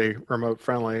 fairly remote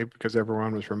friendly because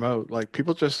everyone was remote, like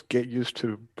people just get used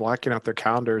to blocking out their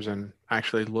calendars and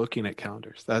actually looking at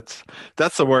calendars. That's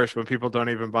the worst, when people don't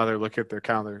even bother looking at their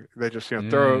calendar. They just, they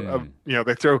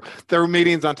throw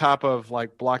meetings on top of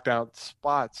like blocked out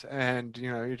spots, and,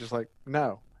 you're just like,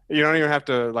 no, you don't even have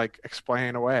to like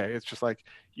explain away. It's just like,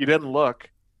 you didn't look,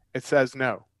 it says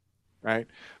no. Right.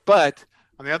 But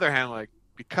on the other hand, like,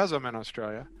 because I'm in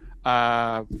Australia,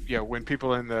 when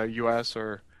people in the US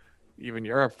or even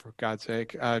Europe, for God's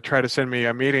sake, try to send me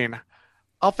a meeting,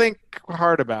 I'll think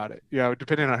hard about it,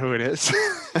 depending on who it is.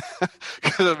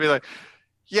 Because I'll be like,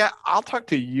 yeah, I'll talk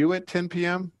to you at 10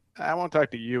 p.m. I won't talk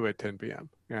to you at 10 p.m.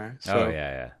 Yeah. So. Oh,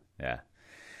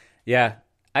 yeah.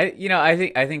 I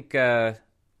think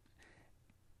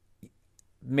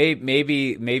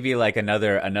maybe like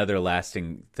another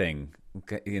lasting thing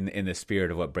in the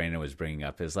spirit of what Brandon was bringing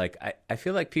up is like, I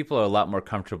feel like people are a lot more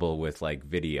comfortable with like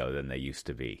video than they used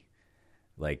to be.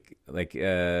 Like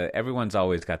everyone's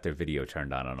always got their video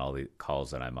turned on all the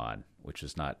calls that I'm on, which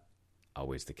is not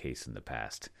always the case in the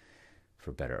past,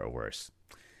 for better or worse.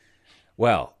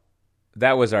 Well,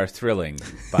 that was our thrilling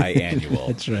biannual,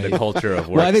 That's right. The culture of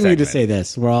work. Well, I think segment. we need to say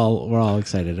this: we're all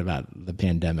excited about the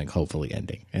pandemic hopefully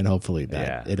ending, and hopefully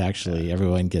that it actually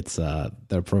everyone gets the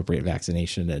appropriate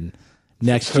vaccination, and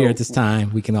next year at this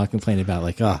time we can all complain about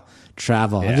like,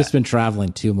 travel. I've just been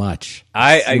traveling too much.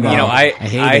 I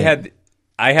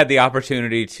had the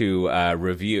opportunity to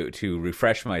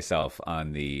refresh myself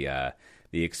on the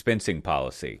expensing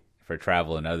policy for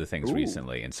travel and other things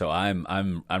recently, and so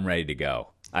I'm ready to go.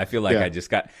 I feel like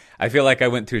I feel like I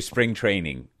went through spring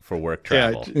training for work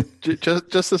travel. Yeah,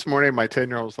 just this morning, my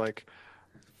 10-year-old was like,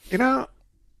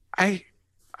 I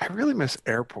really miss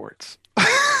airports.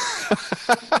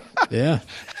 Yeah,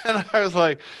 and I was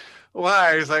like,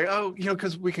 why? He's like,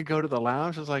 because we could go to the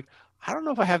lounge. I was like, I don't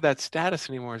know if I have that status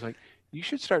anymore. He's like, you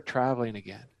should start traveling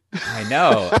again. I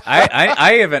know.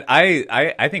 I haven't.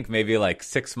 I think maybe like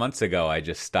 6 months ago, I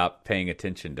just stopped paying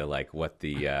attention to like what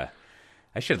the.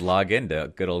 I should log into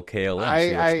good old KLM.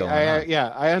 See what's going on.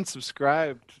 Yeah, I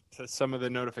unsubscribed to some of the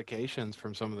notifications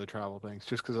from some of the travel things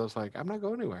just because I was like, I'm not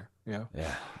going anywhere. Yeah.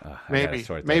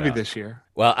 Maybe this year.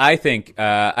 Well, I think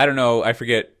I don't know. I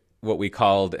forget what we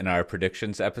called in our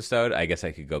predictions episode. I guess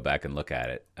I could go back and look at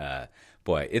it.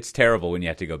 Boy, it's terrible when you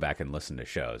have to go back and listen to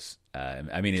shows.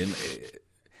 I mean,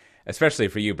 especially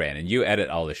for you, Brandon. You edit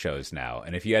all the shows now,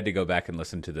 and if you had to go back and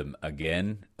listen to them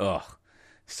again,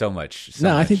 so much.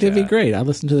 I think they'd be great. I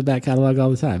listen to the back catalog all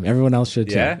the time. Everyone else should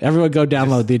too. Yeah? Everyone go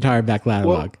download the entire back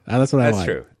catalog. That's what I want. That's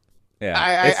true.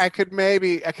 Yeah, I could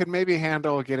maybe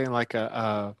handle getting like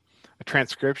a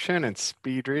transcription and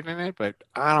speed reading it, but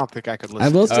I don't think I could listen. I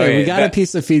will say we got a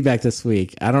piece of feedback this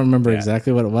week. I don't remember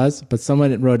exactly what it was, but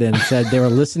someone wrote in and said they were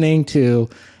listening to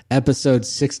episode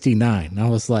 69. And I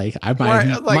was like,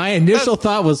 my Like, initial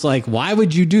thought was like, why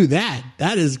would you do that?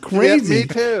 That is crazy. Yeah, me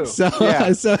too. So,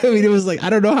 Yeah. so I mean, it was like, I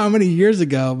don't know how many years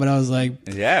ago, but I was like,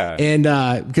 Yeah. and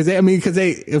because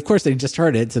they, of course, they just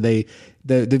heard it, so this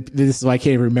is why I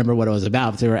can't even remember what it was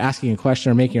about. But they were asking a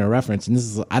question or making a reference, and this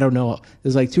is, I don't know, it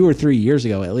was like 2 or 3 years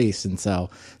ago at least, and so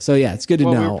yeah, it's good to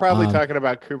know. We're probably talking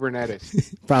about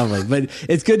Kubernetes. Probably, but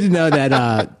it's good to know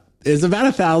that there's about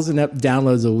 1,000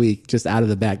 downloads a week just out of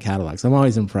the back catalog. So I'm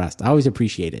always impressed. I always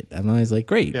appreciate it. I'm always like,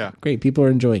 great, great. People are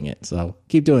enjoying it, so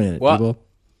keep doing it, Well, people.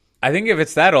 I think if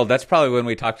it's that old, that's probably when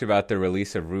we talked about the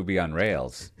release of Ruby on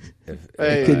Rails.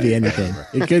 It could be anything.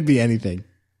 It could be anything.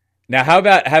 Now, how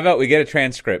about we get a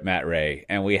transcript, Matt Ray,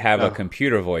 and we have a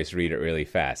computer voice read it really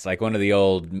fast, like one of the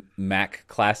old Mac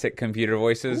classic computer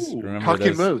voices. Ooh, remember Talking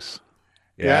those? Moose.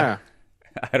 Yeah.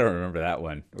 I don't remember that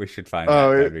one. We should find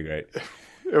that. That'd be great.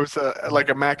 It was like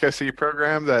a Mac SE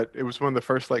program that it was one of the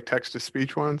first like text to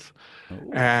speech ones,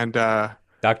 and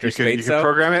Dr. you could Spateso?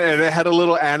 program it, and it had a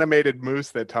little animated moose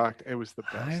that talked. It was the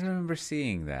I best. remember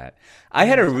seeing that. I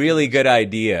had a really good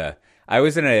idea. I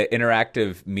was in an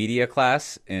interactive media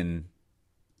class in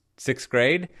 6th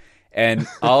grade, and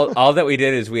all that we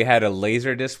did is we had a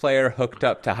laser displayer hooked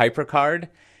up to HyperCard,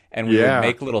 and we would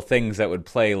make little things that would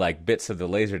play like bits of the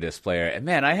laser displayer. And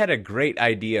man, I had a great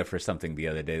idea for something the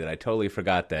other day that I totally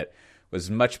forgot that was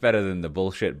much better than the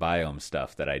bullshit biome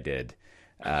stuff that I did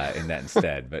in that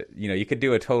instead. But you could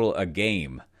do a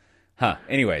game.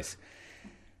 Anyways,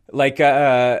 like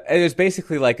it was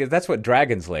basically like that's what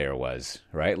Dragon's Lair was,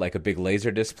 right? Like a big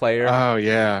laser displayer. Oh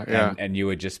yeah. And you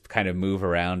would just kind of move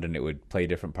around and it would play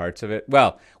different parts of it.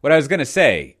 Well, what I was going to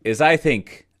say is I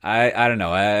think I don't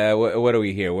know. What are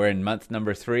we here? We're in month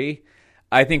number 3.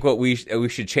 I think what we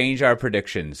should change our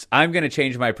predictions. I'm going to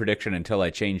change my prediction until I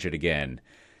change it again.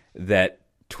 That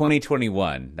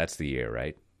 2021, that's the year,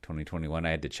 right? 2021.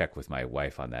 I had to check with my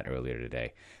wife on that earlier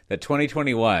today. That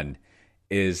 2021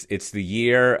 it's the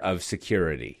year of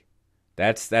security.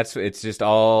 It's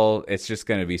just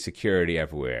going to be security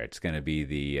everywhere. It's going to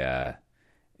be it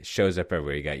shows up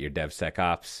everywhere. You got your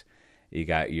DevSecOps. You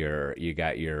got your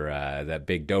that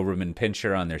big Doberman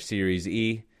Pinscher on their Series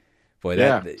E. Boy,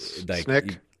 that like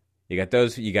SNCC. you got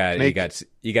those. You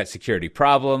got security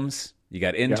problems. You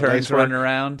got interns running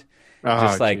around.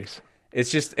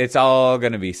 It's all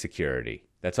going to be security.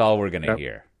 That's all we're going to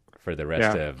hear for the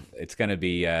rest of. It's going to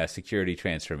be security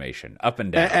transformation up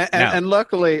and down. And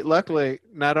luckily,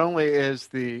 not only is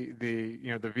the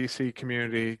VC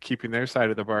community keeping their side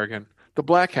of the bargain, the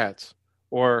black hats,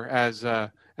 or as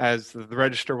the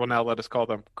register will now let us call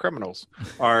them, criminals,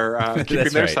 are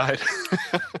keeping their side,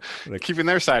 keeping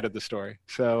their side of the story.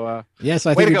 So so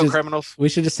I way think to go, criminals. We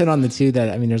should just hit on the two that,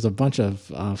 I mean, there's a bunch of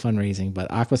fundraising, but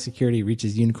Aqua Security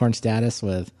reaches unicorn status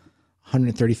with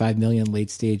 135 million late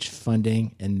stage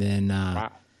funding, and then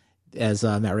as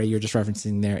Matt Ray, you're just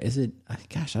referencing there, is it?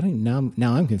 Gosh, I don't even know.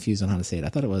 Now I'm confused on how to say it. I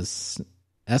thought it was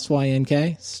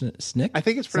SYNK, SNCC. I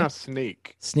think it's pronounced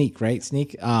Sneak. Sneak, right?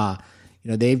 Sneak.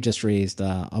 They've just raised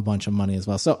a bunch of money as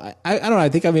well. So I don't know. I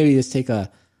think I maybe just take a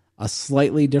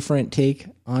slightly different take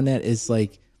on that. Is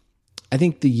like, I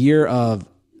think the year of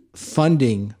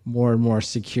funding more and more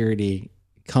security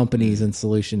companies and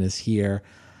solution is here.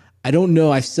 I don't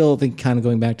know. I still think, kind of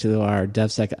going back to our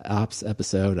DevSecOps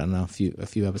episode, I don't know, a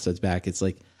few episodes back, it's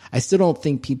like, I still don't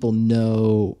think people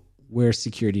know where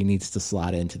security needs to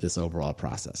slot into this overall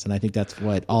process. And I think that's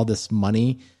what all this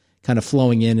money kind of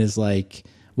flowing in is like.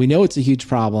 We know it's a huge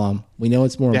problem. We know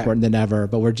it's more important than ever,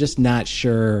 but we're just not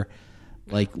sure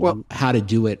how to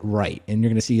do it right. And you're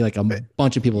going to see like a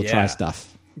bunch of people try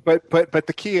stuff. But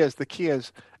the key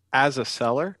is as a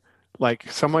seller,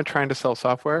 like someone trying to sell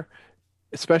software,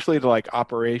 especially to like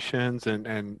operations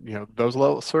and those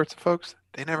little sorts of folks,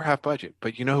 they never have budget.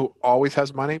 But you know who always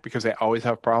has money because they always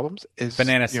have problems is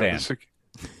Banana Stand.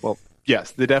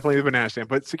 Yes, they're definitely the Banana Stand,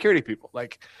 but security people,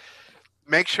 like,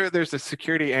 make sure there's a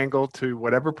security angle to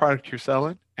whatever product you're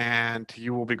selling, and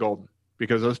you will be golden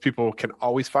because those people can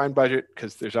always find budget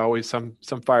because there's always some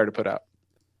fire to put out.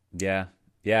 Yeah.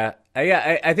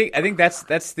 I think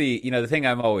that's the the thing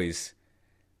I'm always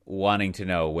wanting to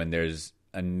know when there's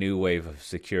a new wave of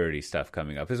security stuff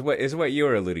coming up is what you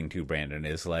were alluding to, Brandon.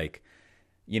 Is like,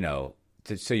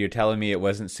 so you're telling me it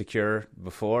wasn't secure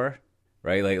before,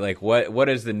 right? Like what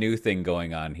is the new thing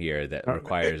going on here that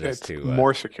requires us to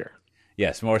more secure?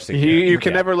 Yes, more secure. You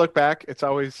can never look back. It's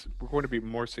always we're going to be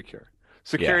more secure.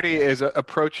 Security is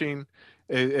approaching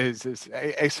is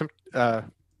asymptotical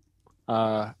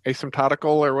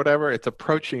or whatever. It's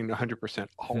approaching 100%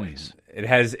 always. It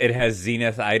has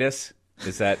zenithitis.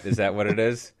 Is that what it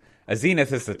is? A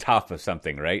Zenith is the top of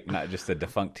something, right? Not just a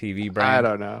defunct TV brand. I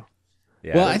don't know.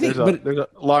 Yeah. Well, I think, there's a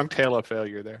long tail of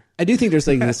failure there. I do think there's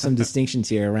like some distinctions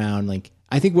here around like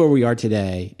I think where we are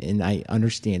today, and I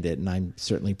understand it, and I'm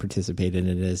certainly participating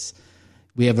in it, is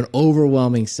we have an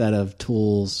overwhelming set of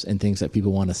tools and things that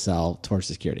people want to sell towards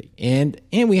security, and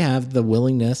we have the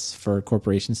willingness for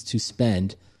corporations to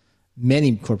spend,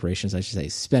 many corporations, I should say,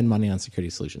 spend money on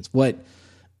security solutions. What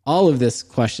all of this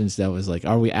questions though is like,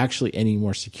 are we actually any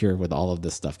more secure with all of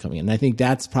this stuff coming in? And I think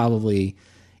that's probably,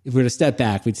 if we were to step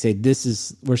back, we'd say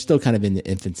we're still kind of in the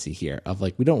infancy here of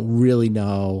like, we don't really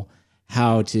know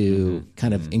how to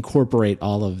kind of incorporate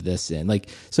all of this in. Like,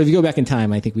 so if you go back in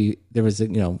time, I think there was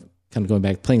kind of going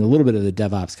back, playing a little bit of the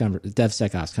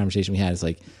DevSecOps conversation we had is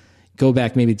like, go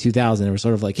back maybe 2000, it was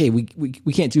sort of like, hey, we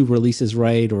can't do releases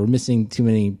right, or we're missing too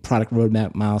many product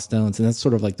roadmap milestones. And that's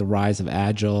sort of like the rise of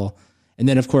Agile. And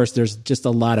then, of course, there's just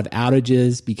a lot of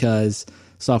outages because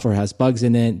software has bugs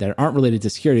in it that aren't related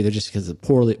to security. They're just because of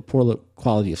poor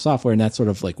quality of software. And that's sort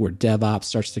of like where DevOps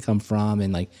starts to come from,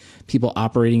 and like people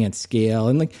operating at scale.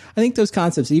 And like, I think those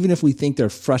concepts, even if we think they're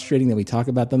frustrating that we talk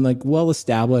about them, like well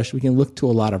established, we can look to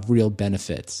a lot of real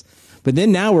benefits. But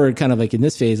then now we're kind of like in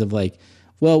this phase of like,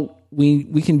 well,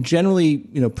 we can generally,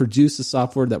 produce the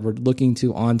software that we're looking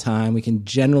to on time. We can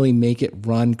generally make it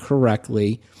run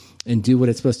correctly and do what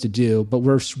it's supposed to do. But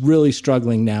we're really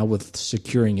struggling now with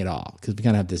securing it all because we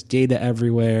kind of have this data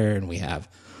everywhere and we have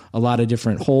a lot of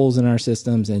different holes in our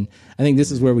systems. And I think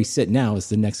this is where we sit now is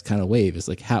the next kind of wave is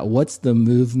like, what's the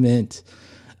movement,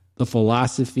 the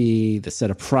philosophy, the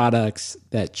set of products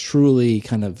that truly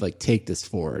kind of like take this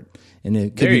forward? And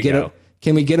then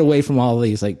can we get away from all of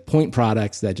these like point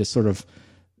products that just sort of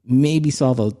maybe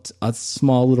solve a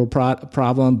small little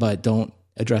problem, but don't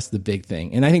address the big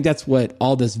thing? And I think that's what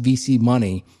all this VC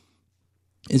money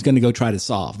is going to go try to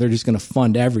solve. They're just going to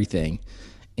fund everything.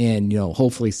 And,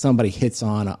 hopefully somebody hits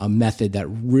on a method that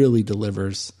really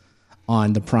delivers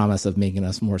on the promise of making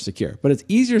us more secure. But it's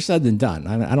easier said than done.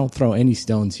 I don't throw any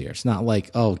stones here. It's not like,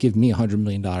 oh, give me $100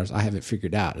 million. I have it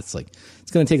figured out. It's like,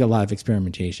 it's going to take a lot of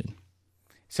experimentation.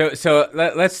 So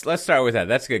let's start with that.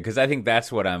 That's good, because I think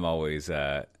that's what I'm always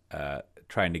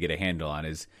trying to get a handle on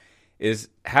is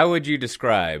how would you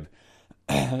describe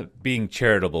being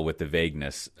charitable with the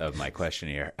vagueness of my question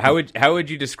here? How would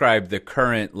you describe the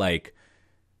current like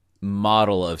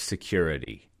model of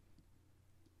security?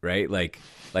 Right? Like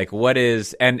what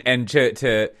is I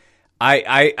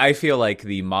feel like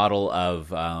the model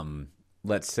of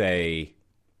let's say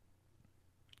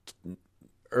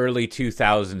early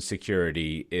 2000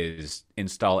 security is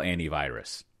install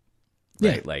antivirus,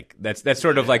 right? Yeah. Like that's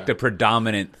sort of like the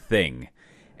predominant thing.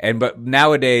 But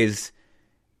nowadays,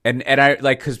 and I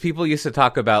like, because people used to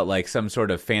talk about like some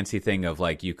sort of fancy thing of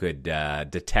like you could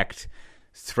detect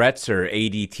threats or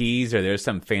ADTs, or there's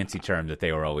some fancy term that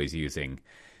they were always using.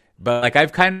 But like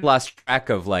I've kind of lost track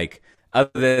of like,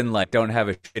 other than like don't have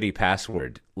a shitty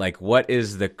password, like what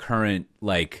is the current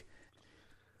like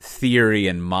theory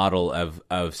and model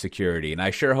of security? And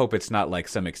I sure hope it's not like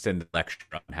some extended lecture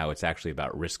on how it's actually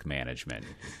about risk management,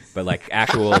 but like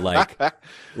actual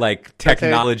like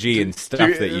technology and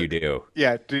stuff that you do.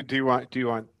 Yeah. Do you want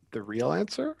the real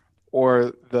answer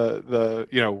or the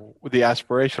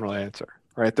aspirational answer?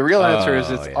 Right. The real answer is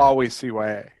it's always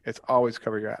CYA. It's always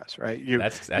cover your ass. Right.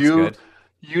 That's good.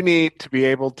 You need to be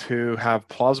able to have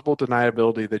plausible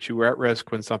deniability that you were at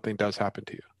risk when something does happen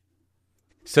to you.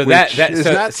 So that is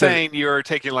not saying you're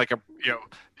taking like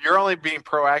you're only being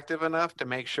proactive enough to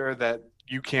make sure that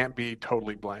you can't be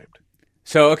totally blamed.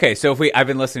 So I've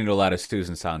been listening to a lot of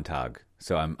Susan Sontag,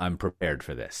 so I'm prepared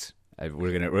for this.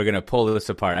 We're gonna pull this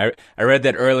apart. I read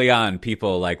that early on,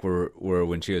 people like were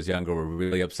when she was younger were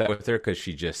really upset with her because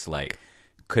she just like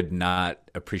could not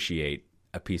appreciate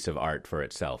a piece of art for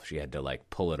itself. She had to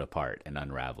like pull it apart and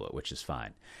unravel it, which is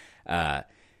fine.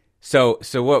 So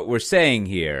what we're saying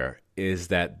here is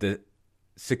that the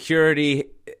security,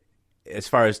 as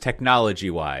far as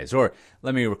technology-wise, or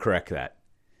let me correct that,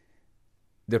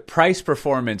 the price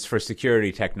performance for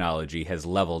security technology has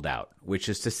leveled out, which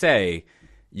is to say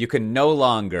you can no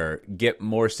longer get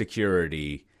more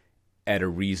security at a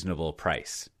reasonable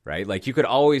price, right? Like you could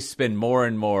always spend more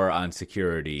and more on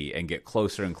security and get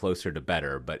closer and closer to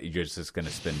better, but you're just going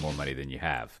to spend more money than you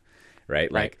have,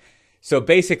 right? Like, so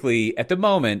basically at the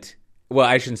moment, well,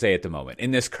 I shouldn't say at the moment.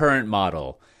 In this current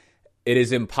model, it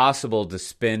is impossible to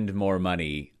spend more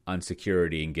money on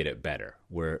security and get it better.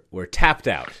 We're tapped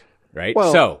out, right?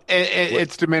 Well, so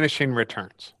it's diminishing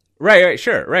returns. Right,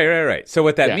 sure. Right. So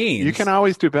what that means... You can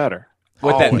always do better.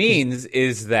 What that means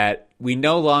is that we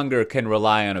no longer can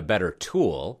rely on a better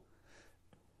tool.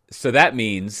 So that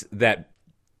means that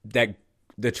that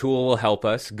the tool will help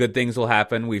us. Good things will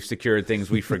happen. We've secured things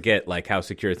we forget, like how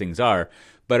secure things are.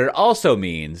 But it also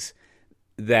means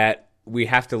that we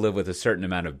have to live with a certain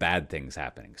amount of bad things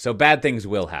happening. So bad things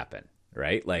will happen,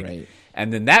 right? Right.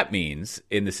 And then that means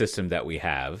in the system that we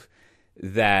have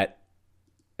that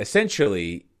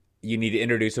essentially you need to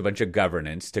introduce a bunch of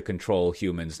governance to control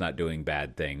humans not doing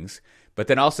bad things. But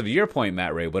then also to your point,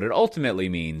 Matt Ray, what it ultimately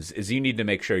means is you need to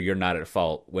make sure you're not at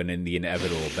fault when in the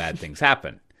inevitable bad things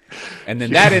happen. And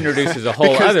then that introduces a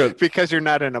whole because you're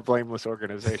not in a blameless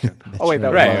organization. Oh wait,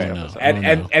 that was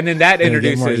right. And then that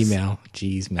introduces more email.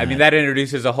 Jeez, man. I mean, that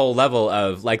introduces a whole level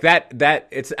of like that.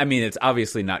 It's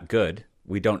obviously not good.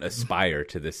 We don't aspire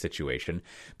to this situation,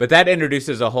 but that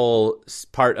introduces a whole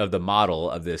part of the model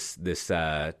of this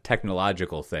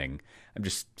technological thing. I'm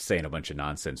just saying a bunch of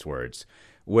nonsense words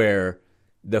where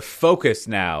the focus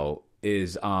now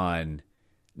is on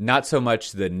not so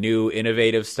much the new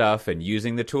innovative stuff and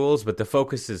using the tools, but the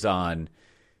focus is on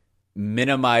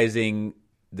minimizing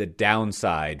the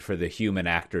downside for the human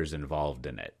actors involved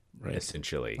in it,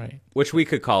 essentially, which we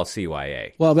could call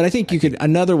CYA. Well, but I think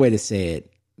another way to say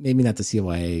it, maybe not the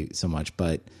CYA so much,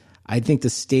 but I think the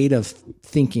state of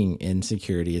thinking in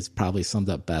security is probably summed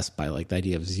up best by like the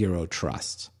idea of zero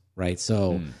trust, right?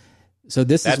 So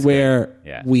this is where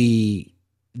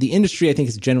the industry, I think,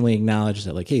 is generally acknowledged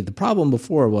that like, hey, the problem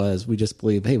before was we just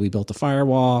believe, hey, we built a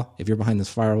firewall. If you're behind this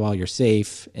firewall, you're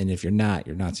safe. And if you're not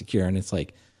secure. And it's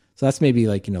like, so that's maybe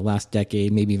like, last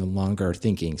decade, maybe even longer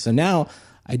thinking. So now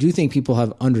I do think people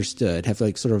have understood, have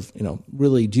like sort of,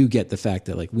 really do get the fact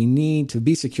that like we need to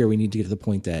be secure. We need to get to the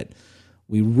point that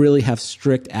we really have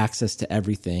strict access to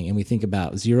everything. And we think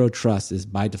about zero trust is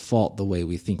by default the way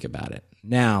we think about it.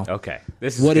 Now, okay,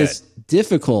 this is what good. is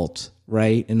difficult,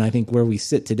 right? And I think where we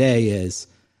sit today is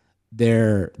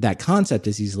that concept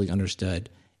is easily understood.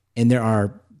 And there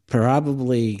are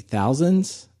probably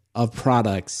thousands of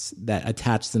products that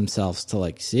attach themselves to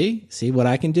like, see what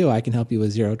I can do. I can help you with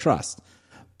zero trust.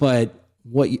 But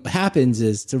what happens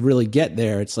is to really get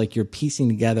there, it's like you're piecing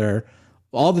together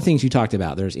all the things you talked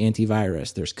about. There's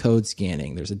antivirus, there's code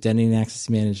scanning, there's identity and access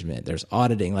management, there's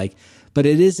auditing, but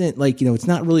it isn't like, it's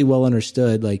not really well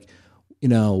understood. Like,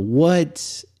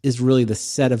 what is really the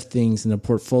set of things in the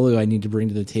portfolio I need to bring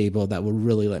to the table that will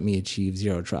really let me achieve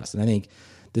zero trust? And I think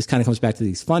this kind of comes back to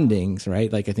these fundings,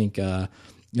 right? Like I think,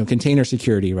 container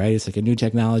security, right? It's like a new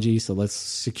technology. So let's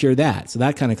secure that. So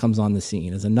that kind of comes on the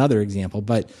scene as another example.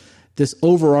 But this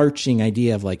overarching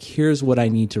idea of like, here's what I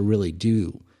need to really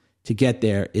do to get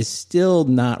there is still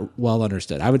not well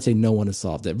understood. I would say no one has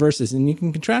solved it versus, and you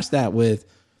can contrast that with,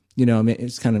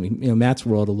 it's kind of, Matt's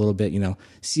world a little bit,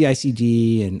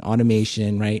 CI/CD and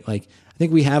automation, right? Like I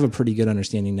think we have a pretty good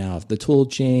understanding now of the tool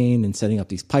chain and setting up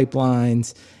these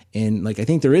pipelines. And like, I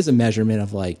think there is a measurement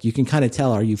of like, you can kind of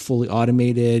tell, are you fully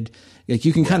automated? Like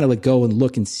you can kind of like go and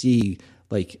look and see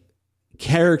like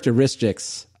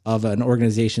characteristics of an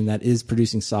organization that is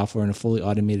producing software in a fully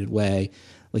automated way.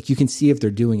 Like you can see if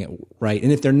they're doing it right.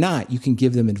 And if they're not, you can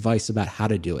give them advice about how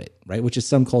to do it, right? Which is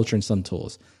some culture and some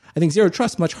tools. I think zero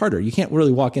trust much harder. You can't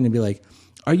really walk in and be like,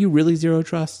 are you really zero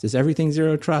trust? Is everything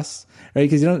zero trust? Right?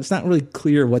 Because it's not really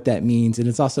clear what that means. And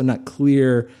it's also not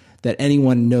clear that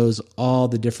anyone knows all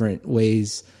the different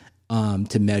ways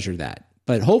to measure that.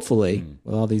 But hopefully,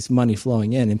 with all these money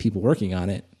flowing in and people working on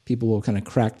it, people will kind of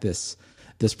crack this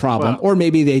problem. Or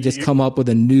maybe they just come up with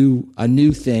a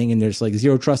new thing and there's like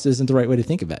zero trust isn't the right way to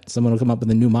think of it. Someone will come up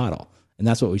with a new model. And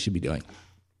that's what we should be doing.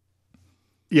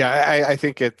 Yeah, I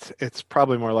think it's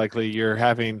probably more likely you're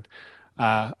having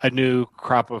a new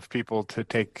crop of people to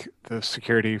take the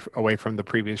security away from the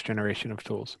previous generation of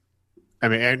tools. I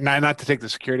mean, not to take the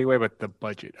security away, but the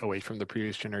budget away from the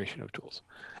previous generation of tools.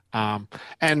 And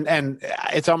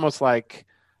it's almost like,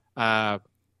 it's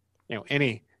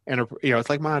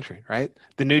like monitoring, right?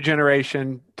 The new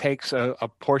generation takes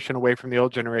a portion away from the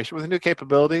old generation with new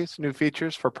capabilities, new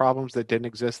features for problems that didn't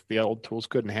exist, the old tools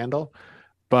couldn't handle.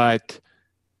 But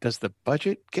does the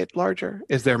budget get larger?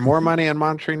 Is there more money on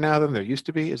monitoring now than there used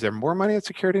to be? Is there more money on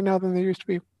security now than there used to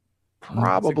be?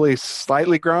 Probably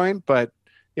slightly growing, but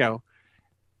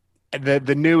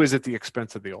the new is at the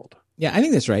expense of the old. Yeah, I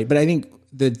think that's right. But I think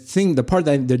the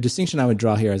distinction I would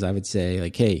draw here is I would say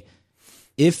like, hey,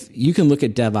 if you can look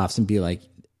at DevOps and be like,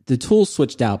 the tools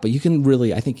switched out, but I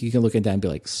think you can look at that and be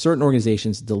like, certain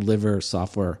organizations deliver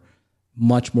software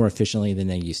much more efficiently than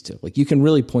they used to. Like you can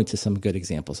really point to some good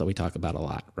examples that we talk about a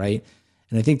lot, right?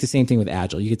 And I think the same thing with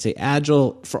Agile. You could say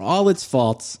Agile, for all its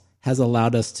faults, has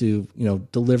allowed us to,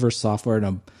 deliver software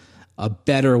in a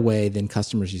better way than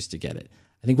customers used to get it.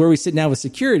 I think where we sit now with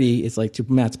security is like, to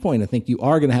Matt's point, I think you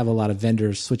are going to have a lot of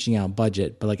vendors switching out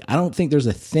budget, but like, I don't think there's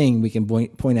a thing we can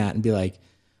point at and be like,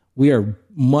 we are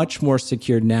much more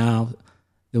secure now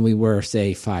than we were,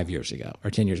 say, 5 years ago or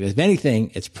 10 years ago. If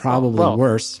anything, it's probably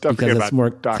worse because it's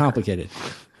more complicated,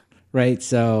 right?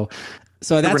 So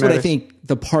that's what I think,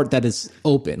 the part that is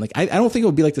open. Like, I don't think it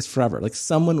will be like this forever. Like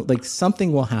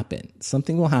something will happen.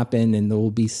 Something will happen, and there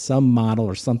will be some model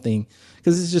or something,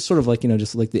 because it's just sort of like,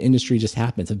 just like the industry just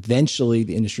happens. Eventually,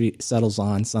 the industry settles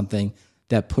on something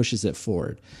that pushes it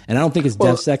forward. And I don't think it's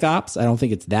DevSecOps. I don't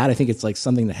think it's that. I think it's like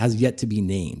something that has yet to be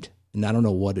named, and I don't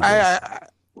know what it is.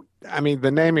 I mean,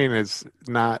 the naming is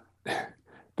not.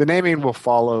 The naming will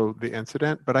follow the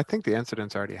incident, but I think the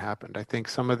incident's already happened. I think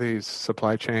some of these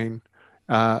supply chain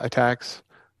attacks,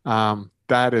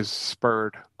 that has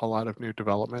spurred a lot of new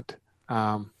development.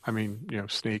 I mean,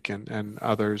 Snyk and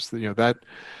others, that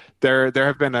there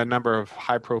have been a number of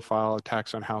high profile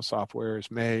attacks on how software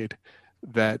is made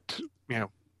that, the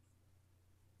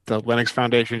Linux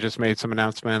Foundation just made some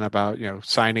announcement about,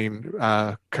 signing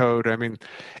code. I mean,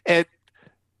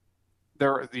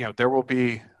 there will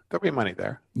be money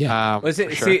there. Yeah.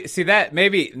 Sure. See that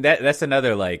maybe that's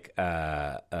another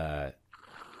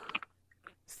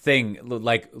thing,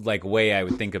 like way I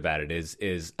would think about it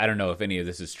is I don't know if any of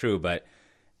this is true, but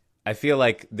I feel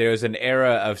like there's an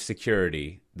era of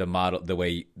security, the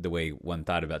way one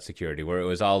thought about security, where it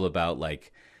was all about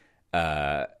like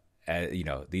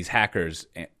these hackers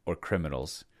or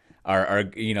criminals are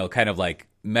kind of like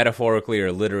metaphorically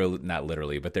or literally, not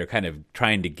literally, but they're kind of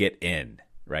trying to get in,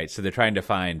 right? So they're trying to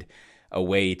find a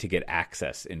way to get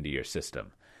access into your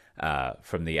system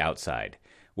from the outside.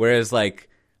 Whereas like,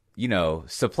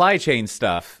 supply chain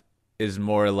stuff is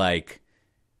more like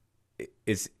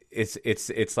it's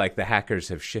like the hackers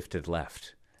have shifted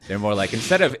left. They're more like,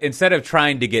 instead of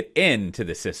trying to get into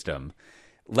the system,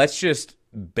 let's just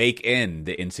bake in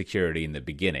the insecurity in the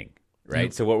beginning, right?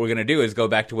 Yep. So what we're going to do is go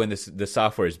back to when the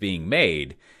software is being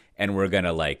made, and we're going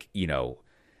to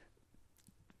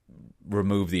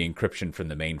remove the encryption from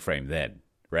the mainframe then,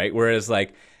 right? Whereas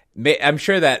like, I'm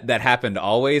sure that happened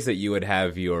always, that you would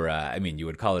have your, you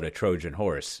would call it a Trojan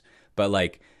horse, but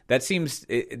like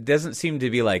it doesn't seem to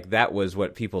be like that was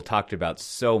what people talked about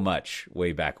so much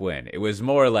way back when. It was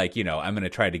more like, I'm going to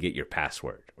try to get your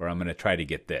password, or I'm going to try to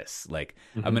get this. Like,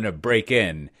 I'm going to break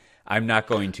in. I'm not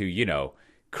going to,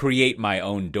 create my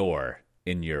own door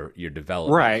in your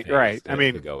development. Right.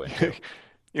 To go into.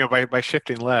 By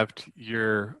shifting left,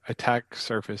 your attack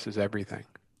surface is everything.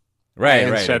 Right.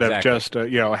 Instead exactly. of just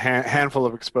a handful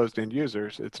of exposed end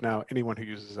users, it's now anyone who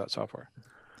uses that software.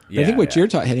 I think what you're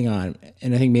hitting on,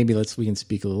 and I think maybe we can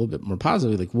speak a little bit more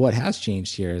positively, like what has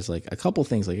changed here is like a couple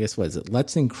things. Like, I guess, what is it?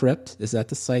 Let's Encrypt. Is that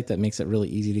the site that makes it really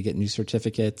easy to get new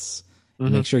certificates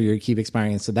and make sure you keep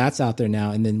expiring? And so that's out there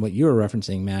now. And then what you were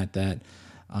referencing, Matt, that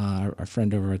our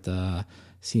friend over at the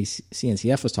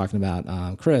CNCF was talking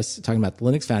about, Chris, talking about the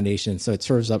Linux Foundation. So it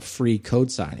serves up free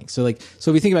code signing. So if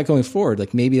we think about going forward,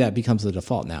 like maybe that becomes the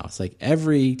default now. It's like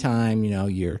every time,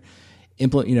 you're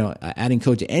adding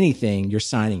code to anything, you're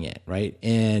signing it, right?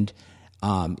 And,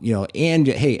 and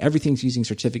hey, everything's using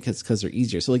certificates because they're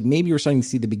easier. So like maybe we're starting to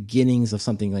see the beginnings of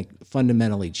something like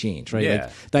fundamentally change, right? Yeah.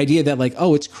 Like the idea that like,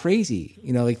 oh, it's crazy.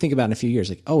 like think about in a few years,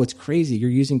 like, oh, it's crazy.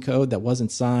 You're using code that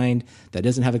wasn't signed, that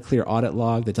doesn't have a clear audit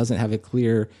log, that doesn't have a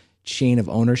clear chain of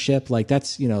ownership. Like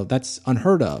that's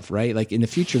unheard of, right? Like in the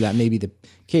future, that may be the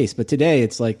case. But today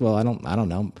it's like, well, I don't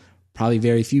know. Probably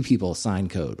very few people sign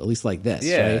code, at least like this,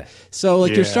 right? So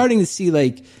like you're starting to see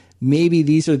like maybe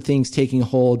these are things taking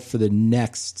hold for the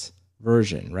next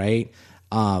version, right?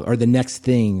 Or the next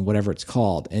thing, whatever it's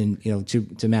called. And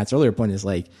to Matt's earlier point is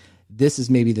like, this is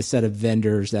maybe the set of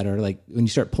vendors that are like, when you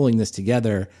start pulling this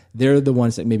together, they're the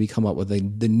ones that maybe come up with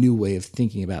the new way of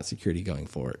thinking about security going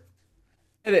forward.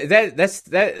 Like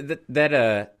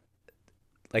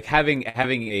having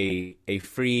a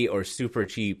free or super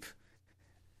cheap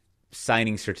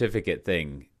signing certificate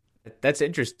thing, that's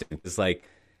interesting. It's like,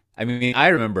 I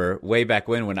remember way back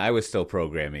when I was still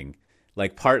programming,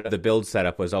 like part of the build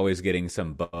setup was always getting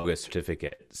some bogus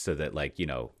certificate so that like,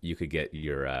 you could get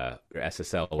your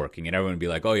SSL working, and everyone would be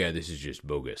like, oh yeah, this is just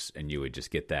bogus. And you would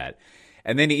just get that.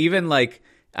 And then even like,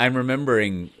 I'm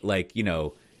remembering like,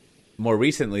 more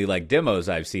recently, like demos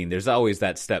I've seen, there's always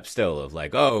that step still of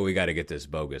like, oh, we got to get this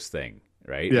bogus thing.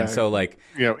 Right. Yeah. And so like,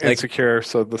 insecure.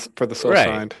 So for the source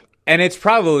signed. And it's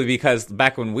probably because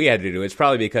back when we had to do it, it's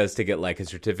probably because to get like a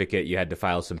certificate, you had to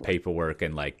file some paperwork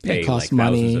and like pay like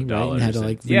money, thousands of dollars. Right? You had to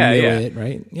like renew it,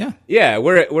 right? Yeah. Yeah.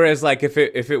 Whereas like if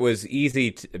it was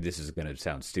easy, this is going to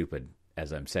sound stupid,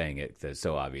 as I'm saying it, that's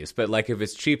so obvious. But like if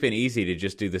it's cheap and easy to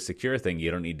just do the secure thing,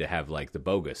 you don't need to have like the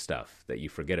bogus stuff that you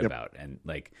forget about. And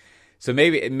like, so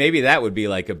maybe that would be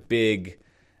like a big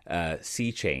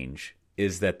sea change,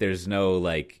 is that there's no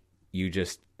like, you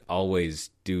just always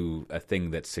do a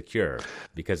thing that's secure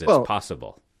because it's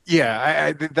possible.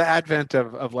 Yeah, the advent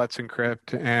of Let's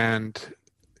Encrypt and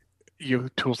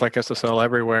tools like SSL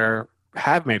Everywhere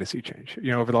have made a sea change.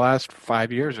 Over the last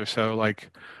 5 years or so, like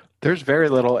there's very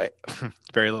little.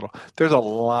 There's a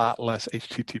lot less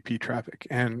HTTP traffic,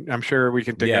 and I'm sure we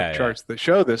can dig up charts that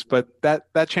show this. But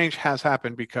that change has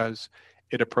happened because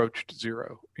it approached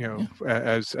zero,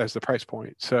 as the price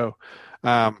point. So,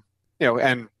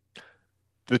 and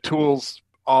the tools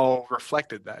all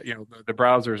reflected that. The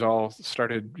browsers all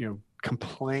started,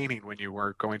 complaining when you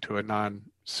were going to a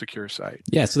non-secure site.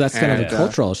 Yeah, so that's kind of a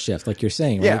cultural shift, like you're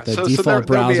saying, right? The default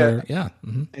browser.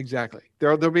 Exactly.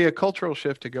 There'll be a cultural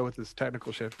shift to go with this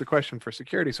technical shift. The question for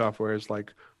security software is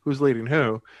like, who's leading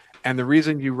who? And the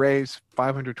reason you raise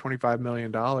 $525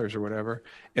 million or whatever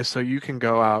is so you can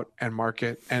go out and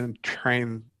market and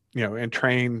train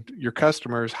your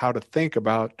customers how to think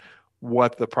about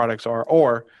what the products are,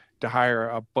 or to hire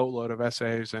a boatload of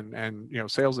SAs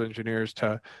and sales engineers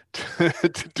to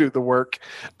do the work,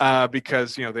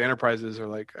 because the enterprises are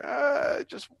like,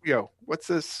 what's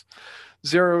this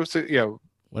zero?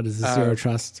 What is the zero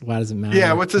trust? Why does it matter?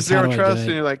 Yeah, what's a zero trust?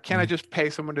 And you're like, can I just pay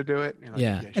someone to do it?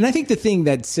 And I think the thing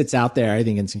that sits out there, I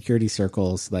think in security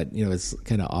circles that is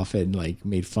kind of often like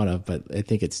made fun of, but I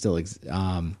think it still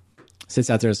sits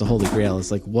out there as the holy grail,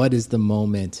 is like, what is the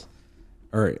moment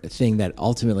or thing that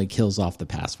ultimately kills off the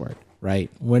password, right?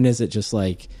 When is it just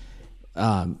like,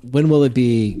 when will it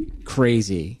be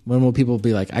crazy? When will people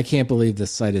be like, I can't believe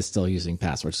this site is still using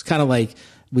passwords? It's kind of like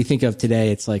we think of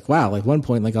today. It's like, wow, like one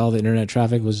point, like all the internet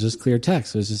traffic was just clear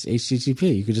text. It was just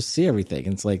HTTP. You could just see everything.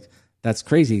 And it's like, that's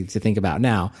crazy to think about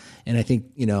now. And I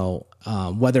think,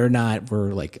 whether or not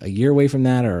we're like a year away from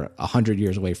that or 100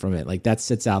 years away from it, like that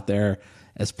sits out there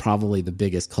as probably the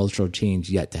biggest cultural change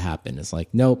yet to happen. It's like,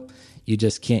 nope, you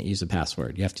just can't use a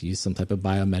password. You have to use some type of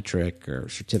biometric or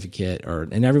certificate,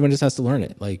 and everyone just has to learn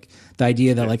it. Like the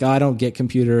idea that like, oh, I don't get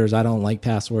computers, I don't like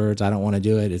passwords, I don't want to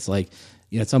do it. It's like,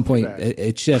 at some point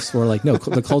it shifts where like, no,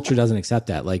 the culture doesn't accept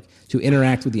that. Like to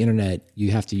interact with the internet,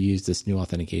 you have to use this new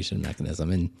authentication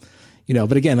mechanism. And,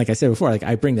 but again, like I said before, like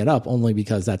I bring that up only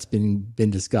because that's been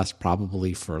discussed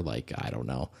probably for like, I don't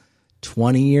know,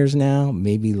 20 years now,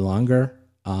 maybe longer.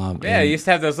 You used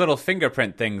to have those little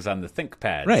fingerprint things on the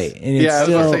ThinkPads. Right. And it's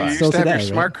still, you used to have your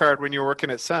smart card when you were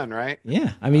working at Sun, right?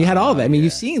 Yeah. I mean, you had all of that. I mean,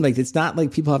 you've seen, like, it's not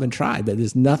like people haven't tried, but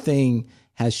there's nothing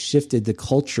has shifted the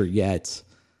culture yet,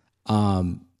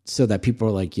 so that people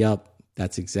are like, yep,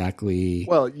 that's exactly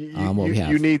what we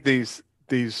have. You need these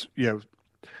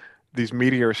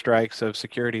meteor strikes of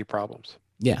security problems.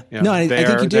 Yeah. I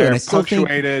think you do. And I still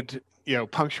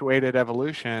punctuated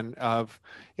evolution of,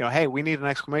 hey, we need an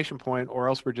exclamation point or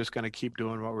else we're just going to keep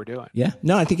doing what we're doing. Yeah.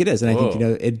 No, I think it is. And I think,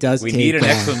 it does We need an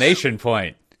exclamation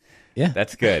point. Yeah.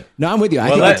 That's good. No, I'm with you. I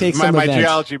think it takes my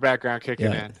geology background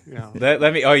kicking in.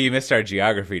 Let me, you missed our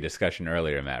geography discussion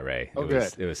earlier, Matt Ray.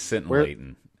 Good. It was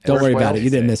scintillating. Don't worry about it.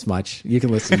 You didn't miss much. You can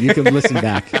listen. You can listen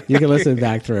back. You can listen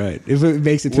back through it. If it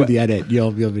makes it through the edit,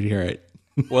 you'll be able to hear it.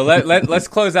 Well, let's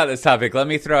close out this topic. Let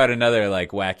me throw out another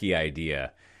like wacky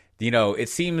idea. It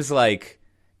seems like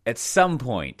at some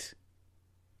point,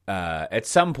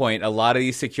 a lot of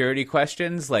these security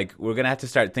questions, like we're going to have to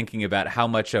start thinking about how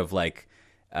much of like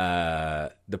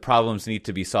the problems need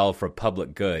to be solved for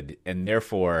public good. And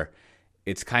therefore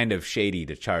it's kind of shady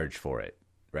to charge for it.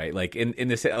 Right. Like in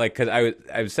this, like, cause I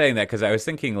was saying that cause I was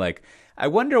thinking like, I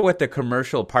wonder what the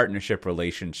commercial partnership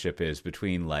relationship is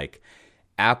between like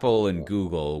Apple and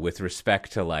Google with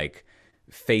respect to like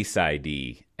Face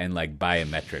ID and like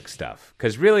biometric stuff.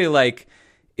 Cause really like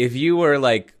if you were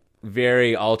like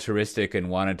very altruistic and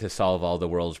wanted to solve all the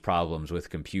world's problems with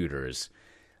computers,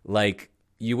 like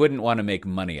you wouldn't want to make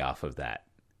money off of that.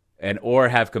 Or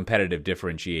have competitive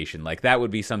differentiation. Like that would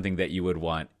be something that you would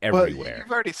want everywhere. Well,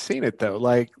 you've already seen it though.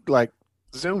 Like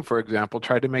Zoom, for example,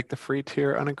 tried to make the free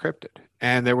tier unencrypted,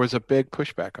 and there was a big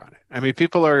pushback on it. I mean,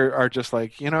 people are just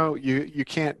like, you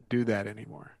can't do that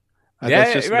anymore.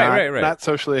 That's just not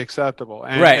socially acceptable.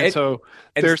 And so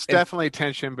there's definitely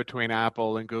tension between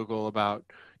Apple and Google about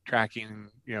tracking,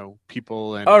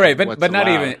 people and but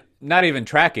not even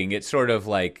tracking. It's sort of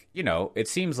like, it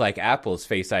seems like Apple's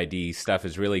Face ID stuff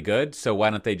is really good, so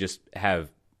why don't they just have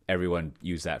everyone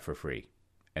use that for free?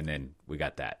 And then we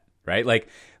got that, right? Like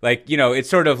it's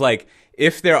sort of like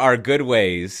if there are good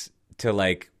ways to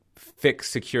like fix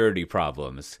security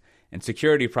problems, and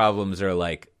security problems are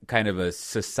like kind of a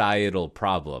societal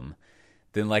problem,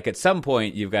 then like at some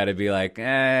point you've got to be like,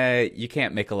 you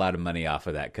can't make a lot of money off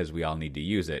of that because we all need to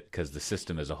use it because the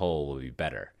system as a whole will be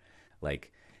better.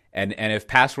 Like, and if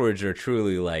passwords are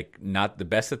truly like not the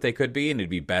best that they could be, and it'd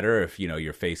be better if, you know,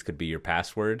 your face could be your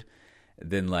password,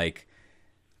 then like,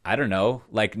 I don't know,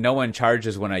 like no one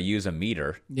charges when I use a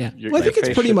meter. Yeah. Well, I think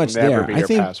it's pretty much there. I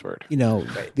think, password. You know,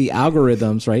 the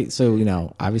algorithms, right? So, you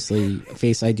know, obviously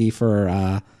Face ID for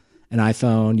an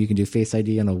iPhone, you can do Face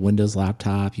ID on a Windows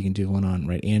laptop, you can do one on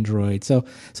Android. So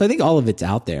I think all of it's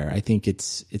out there. I think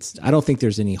it's I don't think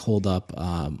there's any hold up,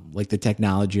 like the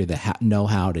technology or the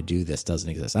know-how to do this doesn't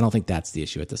exist. I don't think that's the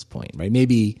issue at this point, right?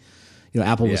 Maybe, you know,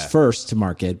 Apple was first to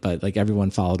market, but like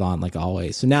everyone followed on like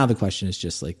always. So now the question is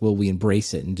just like, will we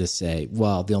embrace it and just say,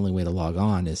 well, the only way to log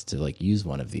on is to like use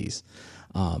one of these?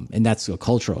 And that's a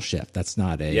cultural shift. That's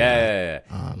not a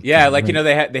like, you know,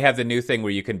 they have the new thing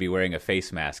where you can be wearing a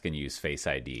face mask and use Face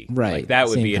ID. Right. Like that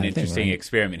would be an interesting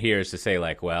experiment here, is to say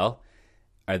like, well,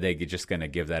 are they just going to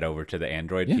give that over to the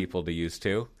Android people to use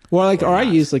too? Well, like, or I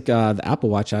use like the Apple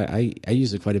Watch. I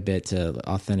use it quite a bit to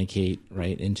authenticate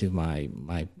right into my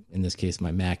in this case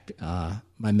my Mac,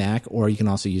 or you can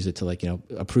also use it to like, you know,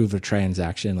 approve a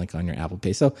transaction like on your Apple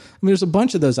Pay. So I mean, there's a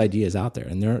bunch of those ideas out there,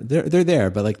 and they're there.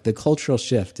 But like the cultural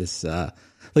shift is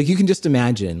like, you can just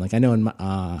imagine. Like I know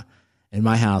in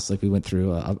my house, like we went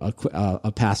through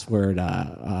a password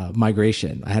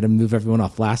migration. I had to move everyone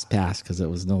off LastPass because it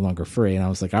was no longer free, and I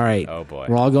was like, all right, oh boy,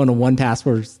 we're all going to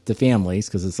 1Password to families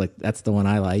because it's like that's the one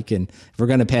I like, and if we're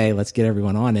going to pay, let's get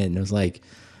everyone on it. And it was like,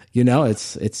 you know,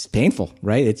 it's painful,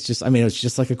 right? It's just, I mean, it's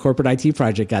just like a corporate IT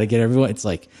project. Got to get everyone. It's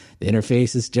like the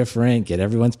interface is different. Get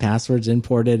everyone's passwords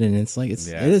imported, and it's like it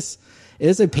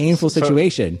is a painful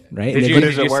situation, right?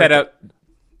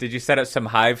 Did you set up some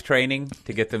Hive training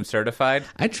to get them certified?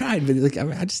 I tried, but like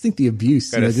I just think the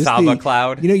abuse. Go to Saba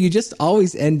Cloud. You know, you just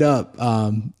always end up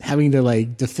having to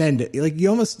like defend it. Like you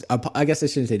almost, I guess I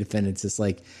shouldn't say defend. It's just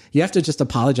like you have to just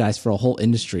apologize for a whole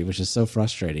industry, which is so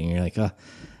frustrating. And you're like,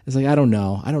 it's like I don't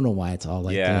know why it's all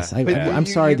like this. I'm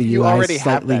sorry that you already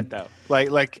have that though.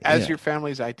 Like as your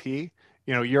family's IT,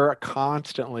 you know, you're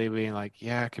constantly being like,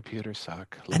 yeah, computers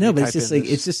suck. I know, but it's just like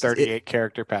it's just 38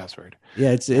 character password.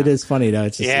 Yeah, it is funny though.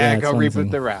 It's just go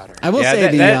reboot the router. I will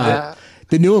say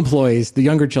the new employees, the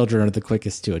younger children, are the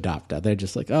quickest to adopt. They're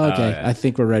just like, I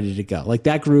think we're ready to go. Like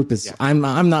that group is. Yeah.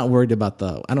 I'm not worried about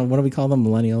what do we call them,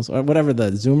 millennials or whatever, the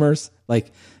Zoomers.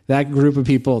 Like that group of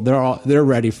people, they're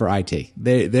ready for IT.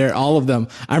 They're all of them.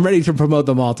 I'm ready to promote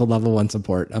them all to level 1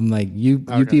 support. I'm like, you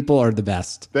people are the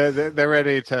best. They're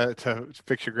ready to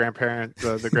fix your grandparents,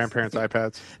 the grandparents'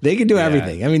 iPads. They can do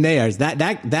everything. I mean, they are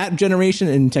that generation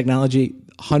in technology,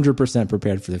 100%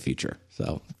 prepared for the future.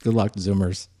 So good luck,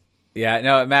 Zoomers. Yeah,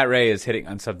 no, Matt Ray is hitting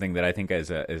on something that I think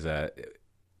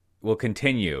will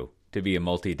continue to be a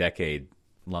multi-decade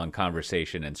long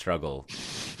conversation and struggle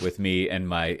with me and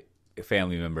my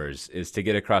family members, is to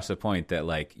get across the point that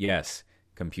like, yes,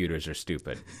 computers are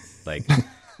stupid. Like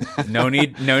no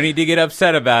need to get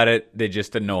upset about it. They're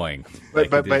just annoying.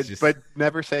 But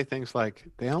never say things like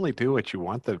they only do what you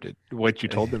want them to, what you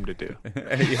told them to do. Yeah,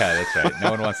 that's right.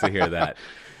 No one wants to hear that.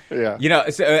 Yeah. You know,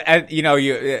 so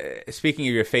you speaking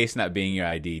of your face not being your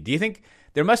ID, do you think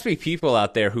there must be people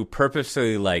out there who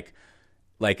purposely like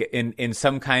in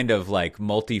some kind of like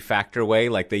multi-factor way,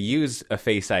 like they use a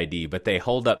Face ID, but they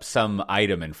hold up some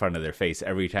item in front of their face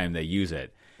every time they use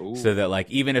it, so that like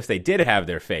even if they did have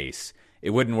their face, it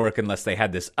wouldn't work unless they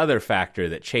had this other factor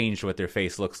that changed what their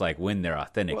face looks like when they're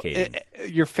authenticating. Well,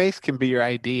 your face can be your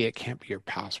ID; it can't be your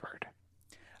password.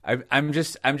 I'm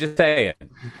just saying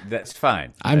that's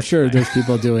fine. I'm sure there's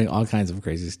people doing all kinds of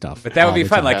crazy stuff. But that would be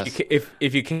fun. Like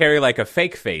if you carry like a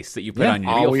fake face that you put on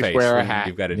your real face, wear a hat.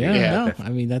 You've got to do that. No, I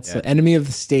mean that's the enemy of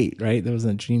the state, right? There was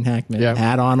a Gene Hackman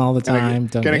hat on all the time.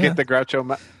 Gonna get the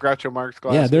Groucho Marx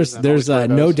glasses. Yeah, there's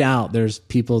no doubt there's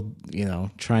people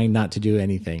trying not to do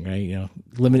anything, right?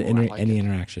 Limit any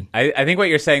interaction. I think what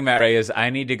you're saying, Matt Ray, is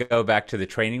I need to go back to the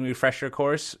training refresher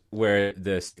course where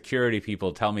the security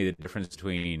people tell me the difference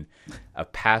between a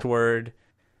password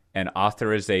and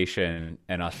authorization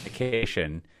and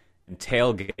authentication and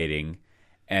tailgating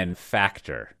and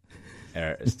factor.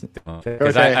 Don't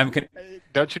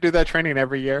you do that training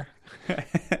every year?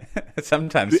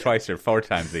 Sometimes twice or 4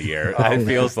 times a year. It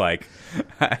feels like.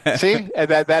 See, and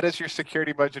that is your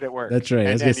security budget at work. That's right.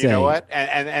 And you know what?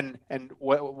 And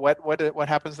what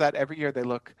happens that every year they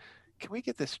look, can we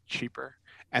get this cheaper?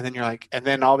 And then you're like, and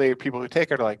then all the people who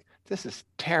take it are like, this is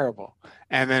terrible.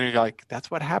 And then you're like,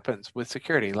 that's what happens with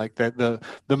security. Like the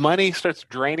money starts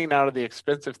draining out of the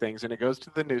expensive things and it goes to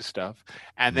the new stuff.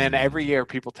 And then every year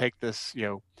people take this,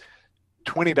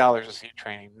 $20 a seat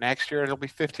training. Next year it'll be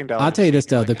 $15. I'll tell you this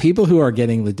though, the people who are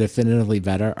getting definitively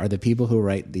better are the people who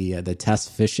write the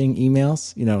test phishing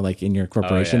emails. Like in your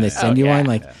corporation, they send you one.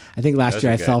 Like I think last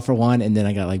year I fell for one, and then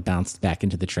I got like bounced back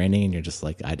into the training, and you're just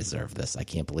like, I deserve this. I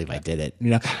can't believe I did it.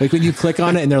 Like when you click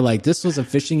on it and they're like, this was a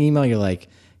phishing email. You're like,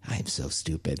 I'm so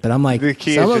stupid. But I'm like,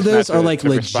 some of those are like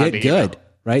legit good,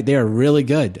 right? They are really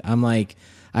good. I'm like,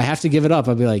 I have to give it up.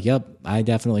 I'll be like, yep, I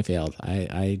definitely failed.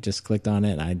 I just clicked on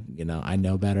it. And I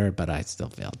know better, but I still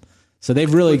failed. So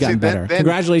they've really gotten better.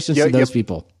 Congratulations to those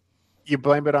people. You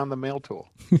blame it on the mail tool.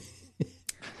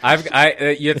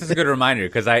 This is a good reminder,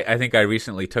 because I think I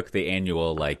recently took the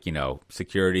annual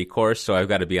security course, so I've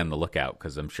got to be on the lookout,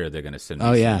 because I'm sure they're going to send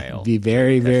me some mail. Be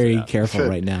very, very careful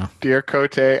right now. Dear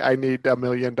Cote, I need $1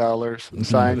 million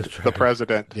signed the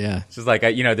president. Yeah, it's just like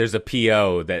there's a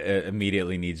PO that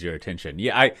immediately needs your attention.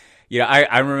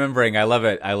 I'm remembering. I love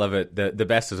it. The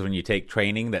best is when you take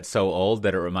training that's so old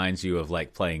that it reminds you of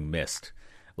like playing Myst.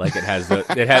 Like it has it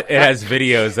has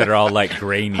videos that are all like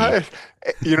grainy.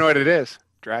 You know what it is?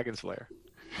 Dragon Slayer.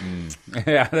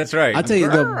 Yeah, that's right. I'll tell you,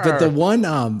 but the one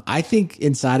I think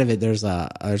inside of it, there's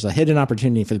a hidden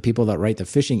opportunity for the people that write the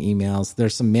phishing emails.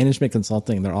 There's some management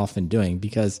consulting they're often doing,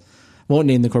 because I won't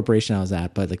name the corporation I was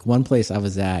at, but like one place I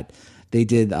was at, they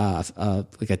did like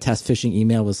a test phishing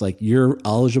email was like, you're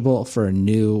eligible for a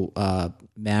new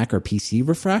Mac or PC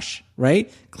refresh,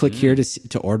 right? Click here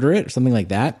to order it or something like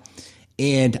that.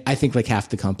 And I think like half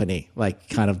the company like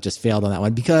kind of just failed on that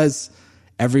one, because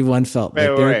everyone felt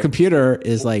like their computer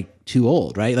is like too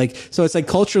old, right? Like, so it's like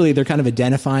culturally they're kind of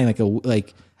identifying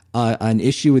like an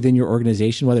issue within your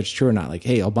organization, whether it's true or not. Like,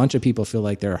 hey, a bunch of people feel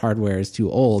like their hardware is too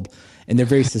old, and they're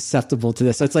very susceptible to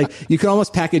this. So it's like you can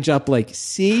almost package up like,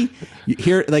 see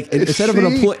here, like instead of an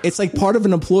employee, it's like part of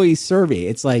an employee survey.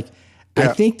 It's like, I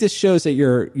think this shows that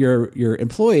your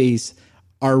employees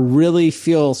are really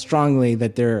feel strongly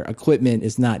that their equipment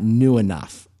is not new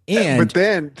enough. And but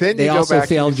then they also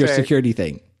failed your security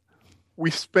thing.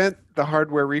 We spent the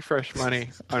hardware refresh money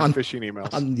on phishing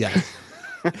emails. Yes.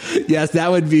 Yes, that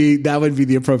would be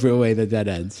the appropriate way that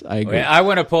ends. I agree. Okay, I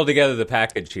want to pull together the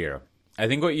package here. I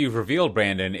think what you've revealed,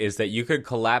 Brandon, is that you could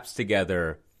collapse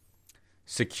together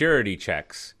security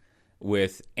checks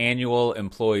with annual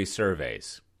employee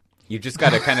surveys. You just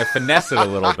got to kind of finesse it a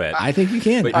little bit. I think you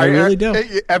can. But I really do.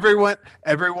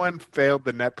 Everyone failed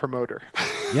the net promoter.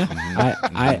 Yeah,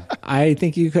 I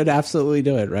think you could absolutely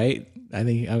do it. Right? I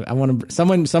think I want to.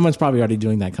 Someone's probably already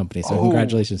doing that company. So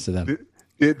congratulations to them.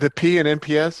 The P in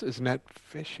NPS is net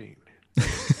phishing.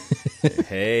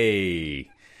 Hey,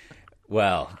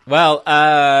 well,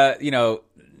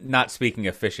 not speaking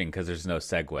of phishing, because there's no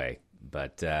segue.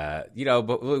 But,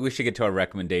 but we should get to our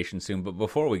recommendation soon. But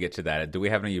before we get to that, do we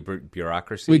have any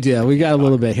bureaucracy? We do. We got a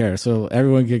little bit here. So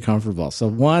everyone get comfortable. So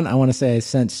one, I want to say I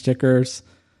sent stickers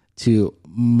to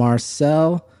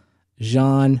Marcel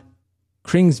Jean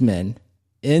Kringsman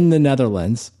in the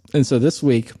Netherlands. And so this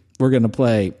week we're going to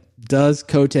play, does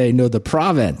Cote know the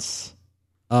province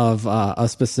of a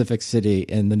specific city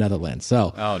in the Netherlands?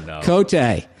 So, Cote,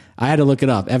 I had to look it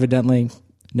up. Evidently,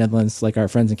 Netherlands, like our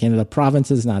friends in Canada,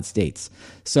 provinces, not states.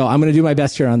 So I'm going to do my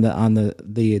best here on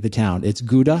the town. It's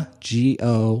Gouda,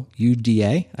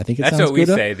 Gouda. I think that's sounds what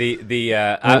Gouda. We say.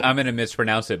 I'm going to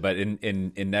mispronounce it, but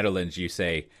in Netherlands you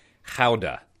say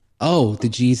Gouda. Oh, the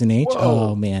G's and H. Whoa.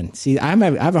 Oh man, see, I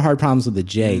have a hard problems with the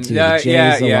J too. The J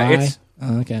is the Y.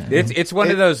 Okay. It's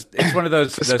one of those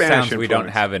sounds we don't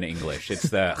have in English. It's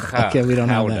the okay, we don't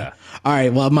have that. All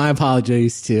right. Well, my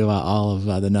apologies to all of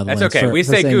the Netherlands. That's okay. We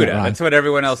say Gouda. That's what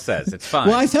everyone else says. It's fine.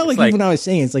 Well, I felt like even when I was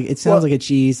saying it sounds like a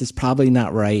cheese. It's probably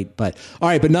not right, but all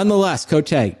right. But nonetheless,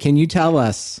 Cote, can you tell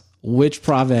us which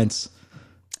province?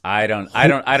 I don't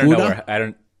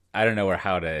know where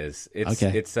Gouda is.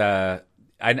 It's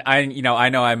I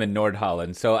know I'm in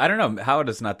Nord-Holland, so I don't know.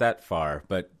 Gouda's not that far,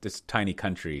 but this tiny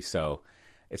country, so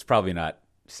it's probably not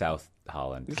South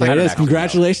Holland. It is.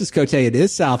 Congratulations, Cote. It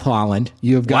is South Holland.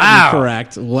 You have gotten it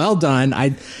correct. Well done.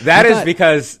 That is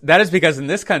because in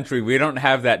this country we don't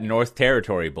have that North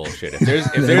Territory bullshit. If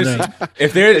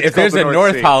there's a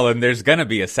North Holland, there's gonna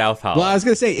be a South Holland. Well, I was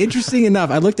gonna say, interesting enough,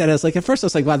 I looked at it. At first I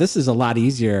was like, wow, this is a lot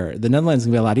easier. The Netherlands is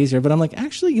gonna be a lot easier. But I'm like,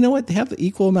 actually, you know what? They have the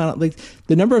equal amount. Like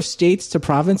the number of states to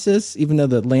provinces, even though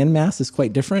the landmass is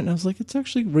quite different. And I was like, it's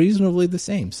actually reasonably the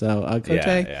same. So, Cote.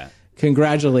 Yeah.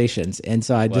 Congratulations. And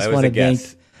so I just want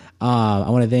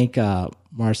to thank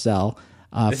Marcel.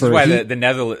 This is why the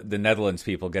Netherlands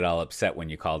people get all upset when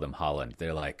you call them Holland.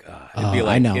 They're like, it'd be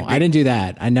like, I know. I didn't do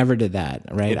that. I never did that.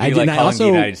 Right. I did. Like calling the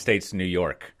United States New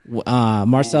York.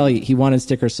 Marcel, he wanted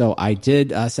stickers, so I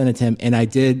did send it to him, and I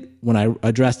did, when I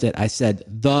addressed it, I said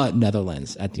the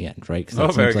Netherlands at the end, right?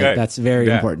 Because very good. That's very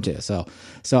important too.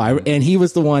 And he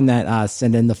was the one that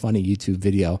sent in the funny YouTube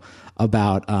video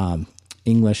about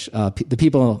English, the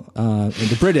people,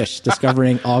 the British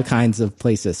discovering all kinds of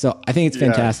places. So I think it's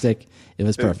fantastic. It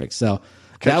was perfect. So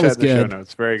that was good.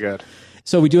 It's very good.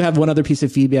 So we do have one other piece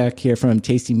of feedback here from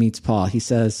Tasty Meets Paul. He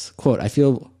says, quote, I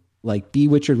feel like B.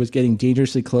 Witchard was getting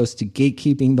dangerously close to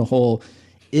gatekeeping the whole,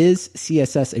 is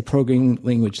CSS a programming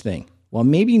language thing? While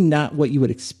maybe not what you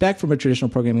would expect from a traditional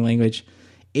programming language,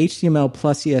 HTML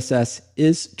plus CSS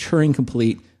is Turing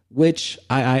complete, which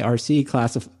IIRC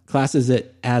classes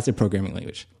it as a programming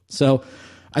language. So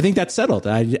I think that's settled.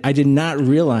 I did not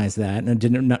realize that, and I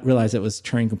did not realize it was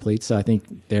Turing complete. So I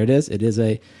think there it is. It is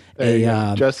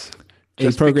just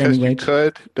programming because you language.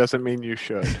 could doesn't mean you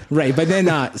should. Right. But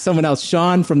then someone else,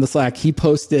 Sean from the Slack, he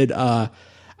posted, I'm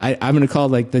going to call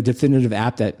like the definitive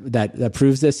app that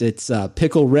proves this. It's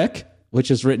Pickle Rick,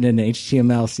 which is written in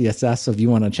HTML, CSS. So if you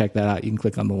want to check that out, you can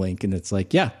click on the link, and it's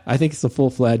like, yeah, I think it's a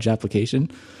full-fledged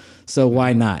application. So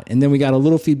why not? And then we got a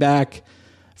little feedback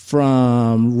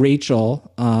from Rachel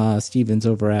Stevens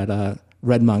over at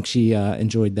Red Monk. She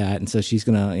enjoyed that, and so she's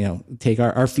gonna take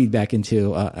our feedback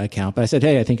into account. But I said,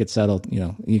 hey, I think it's settled.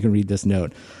 You can read this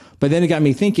note. But then it got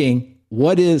me thinking,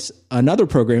 what is another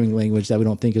programming language that we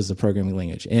don't think is a programming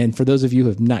language? And for those of you who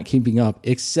have not keeping up,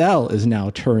 Excel is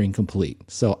now Turing complete.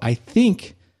 So I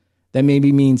think that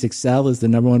maybe means Excel is the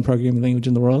number one programming language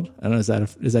in the world. I don't know.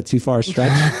 Is that too far a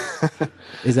stretch?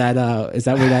 Is that where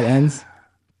that ends?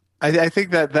 I think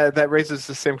that raises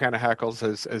the same kind of hackles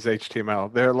as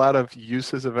HTML. There are a lot of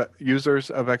users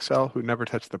of Excel who never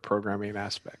touch the programming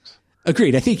aspects.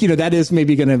 Agreed. I think, that is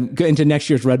maybe going to go into next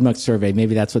year's Red Monk survey.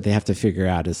 Maybe that's what they have to figure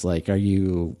out is like, are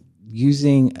you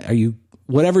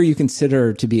whatever you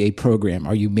consider to be a program,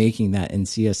 are you making that in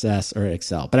CSS or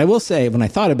Excel? But I will say, when I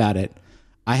thought about it,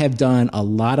 I have done a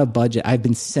lot of budget. I've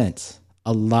been sent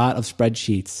a lot of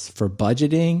spreadsheets for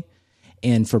budgeting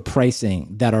and for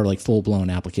pricing that are like full-blown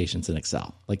applications in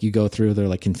Excel. Like you go through, they're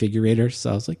like configurators.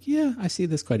 So I was like, yeah, I see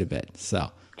this quite a bit.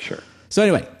 So sure. So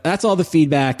anyway, that's all the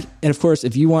feedback. And of course,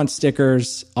 if you want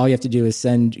stickers, all you have to do is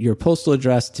send your postal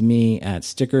address to me at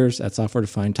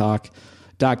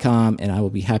stickers@softwaredefinedtalk.com, and I will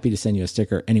be happy to send you a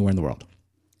sticker anywhere in the world.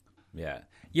 Yeah.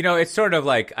 It's sort of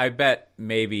like, I bet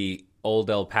maybe Old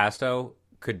El Paso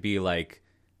could be like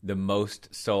the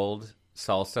most sold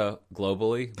salsa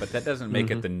globally, but that doesn't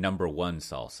make it the number one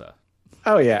salsa.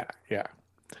 Oh yeah.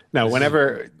 No,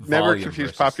 never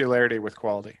confuse popularity with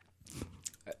quality.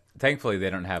 Thankfully, they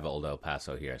don't have Old El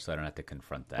Paso here, so I don't have to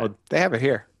confront that. Oh, they have it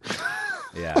here.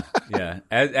 Yeah.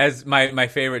 As my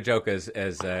favorite joke is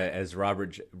as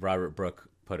Robert Brooke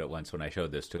put it once when I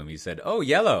showed this to him. He said, "Oh,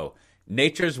 yellow,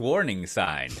 nature's warning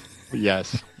sign."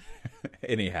 Yes.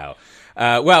 Anyhow,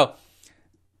 well,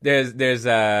 there's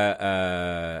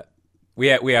we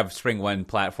have Spring One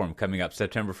platform coming up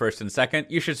September 1st and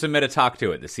 2nd. You should submit a talk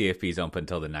to it. The CFP is open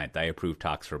until the 9th. I approve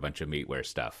talks for a bunch of meatware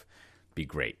stuff. Be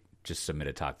great. Just submit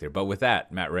a talk there. But with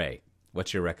that, Matt Ray,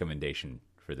 what's your recommendation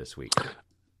for this week?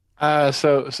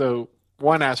 So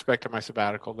one aspect of my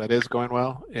sabbatical that is going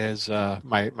well is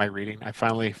my reading. I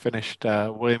finally finished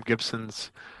William Gibson's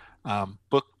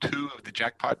book 2 of the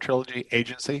Jackpot trilogy,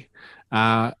 Agency.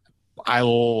 I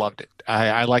loved it.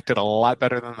 I liked it a lot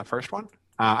better than the first one.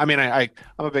 I'm a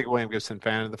big William Gibson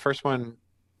fan. The first one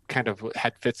kind of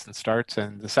had fits and starts,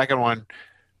 and the second one,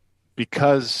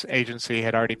 because Agency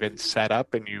had already been set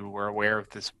up and you were aware of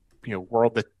this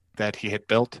world that he had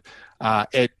built,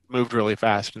 it moved really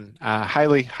fast, and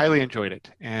highly enjoyed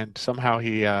it. And somehow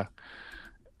he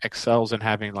excels in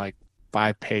having like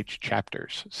 5-page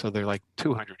chapters, so they're like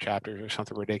 200 chapters or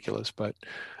something ridiculous. But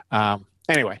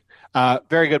anyway,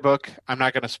 very good book. I'm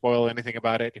not going to spoil anything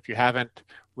about it. If you haven't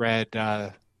read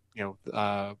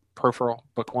Peripheral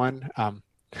Book 1,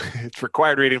 it's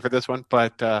required reading for this one,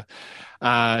 but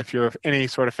if you're any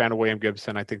sort of fan of William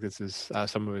Gibson, I think this is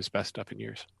some of his best stuff in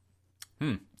years.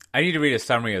 I need to read a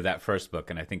summary of that first book,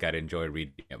 and I think I'd enjoy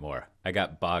reading it more. I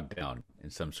got bogged down in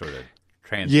some sort of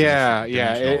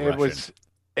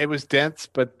it was dense,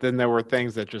 but then there were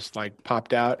things that just like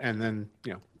popped out, and then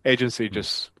Agency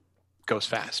just goes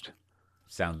fast.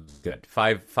 Sounds good.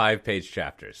 5-page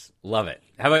chapters. Love it.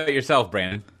 How about yourself,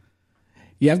 Brandon?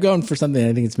 Yeah, I'm going for something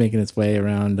I think it's making its way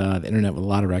around the internet with a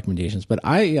lot of recommendations. But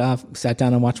I sat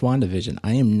down and watched WandaVision.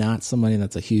 I am not somebody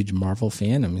that's a huge Marvel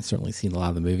fan. I mean, certainly seen a lot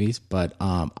of the movies, but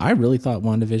I really thought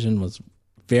WandaVision was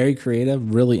very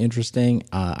creative, really interesting.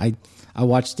 I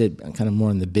watched it kind of more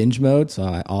in the binge mode,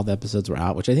 so all the episodes were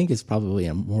out, which I think is probably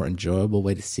a more enjoyable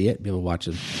way to see it. Be able to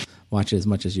watch it as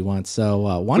much as you want. So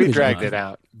WandaVision, we dragged it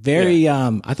out. Very,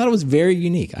 I thought it was very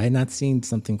unique. I had not seen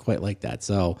something quite like that.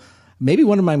 So maybe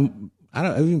one of my, I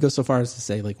don't even go so far as to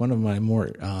say like one of my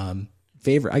more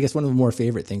favorite, I guess one of the more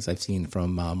favorite things I've seen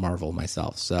from Marvel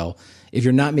myself. So if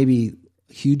you're not maybe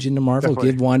huge into Marvel,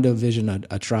 Definitely. give WandaVision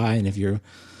a try. And if you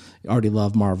already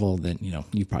love Marvel, then,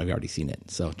 you've probably already seen it.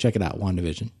 So check it out,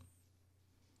 WandaVision.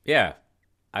 Yeah,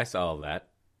 I saw all that.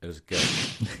 It was good.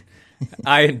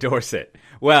 I endorse it.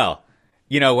 Well,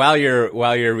 while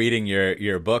you're reading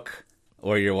your book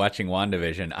or you're watching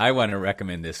WandaVision, I want to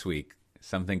recommend this week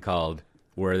something called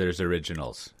Werther's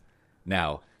Originals.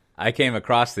 Now, I came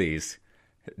across these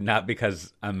not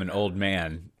because I'm an old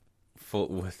man full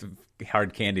with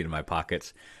hard candy in my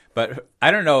pockets, but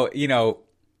I don't know,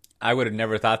 I would have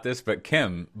never thought this, but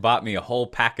Kim bought me a whole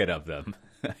packet of them.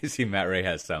 I see Matt Ray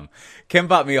has some. Kim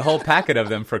bought me a whole packet of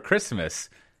them for Christmas.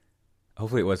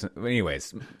 Hopefully it wasn't.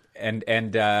 Anyways, and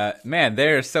man,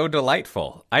 they're so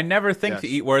delightful. I never think to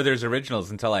eat Werther's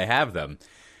Originals until I have them.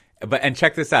 And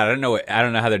check this out. I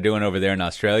don't know how they're doing over there in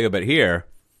Australia, but here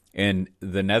in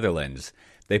the Netherlands,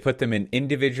 they put them in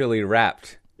individually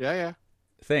wrapped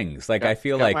things. Like I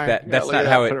feel like that's not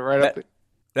how it.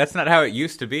 That's not how it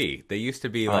used to be. They used to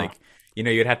be like,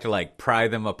 you'd have to like pry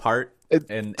them apart. It's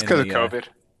because of COVID.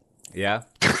 Yeah,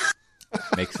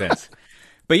 makes sense.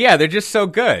 But yeah, they're just so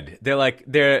good. They're like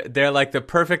the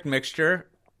perfect mixture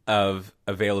of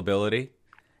availability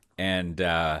and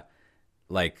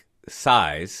like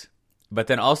size, but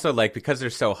then also like because they're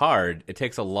so hard, it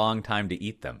takes a long time to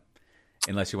eat them,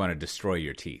 unless you want to destroy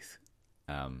your teeth.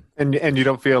 And you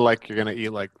don't feel like you're gonna eat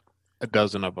like a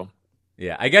dozen of them.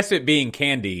 Yeah, I guess it being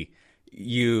candy,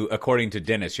 according to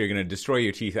Dennis, you're going to destroy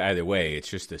your teeth either way. It's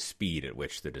just the speed at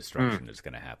which the destruction is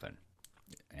going to happen.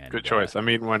 And, good choice. I'm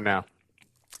eating one now.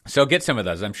 So get some of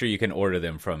those. I'm sure you can order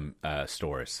them from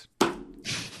stores.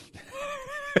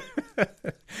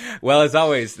 Well, as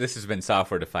always, this has been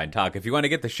Software Defined Talk. If you want to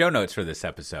get the show notes for this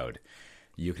episode,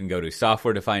 you can go to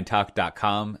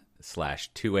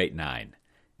softwaredefinedtalk.com/289.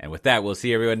 And with that, we'll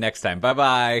see everyone next time.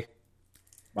 Bye-bye.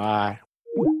 Bye.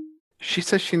 She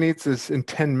says she needs this in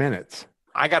 10 minutes.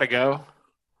 I gotta go.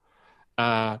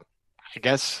 I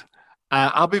guess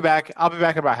I'll be back. I'll be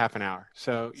back in about half an hour.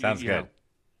 So sounds good.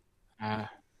 Have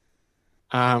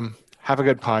a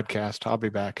good podcast. I'll be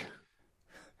back.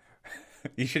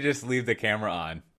 You should just leave the camera on.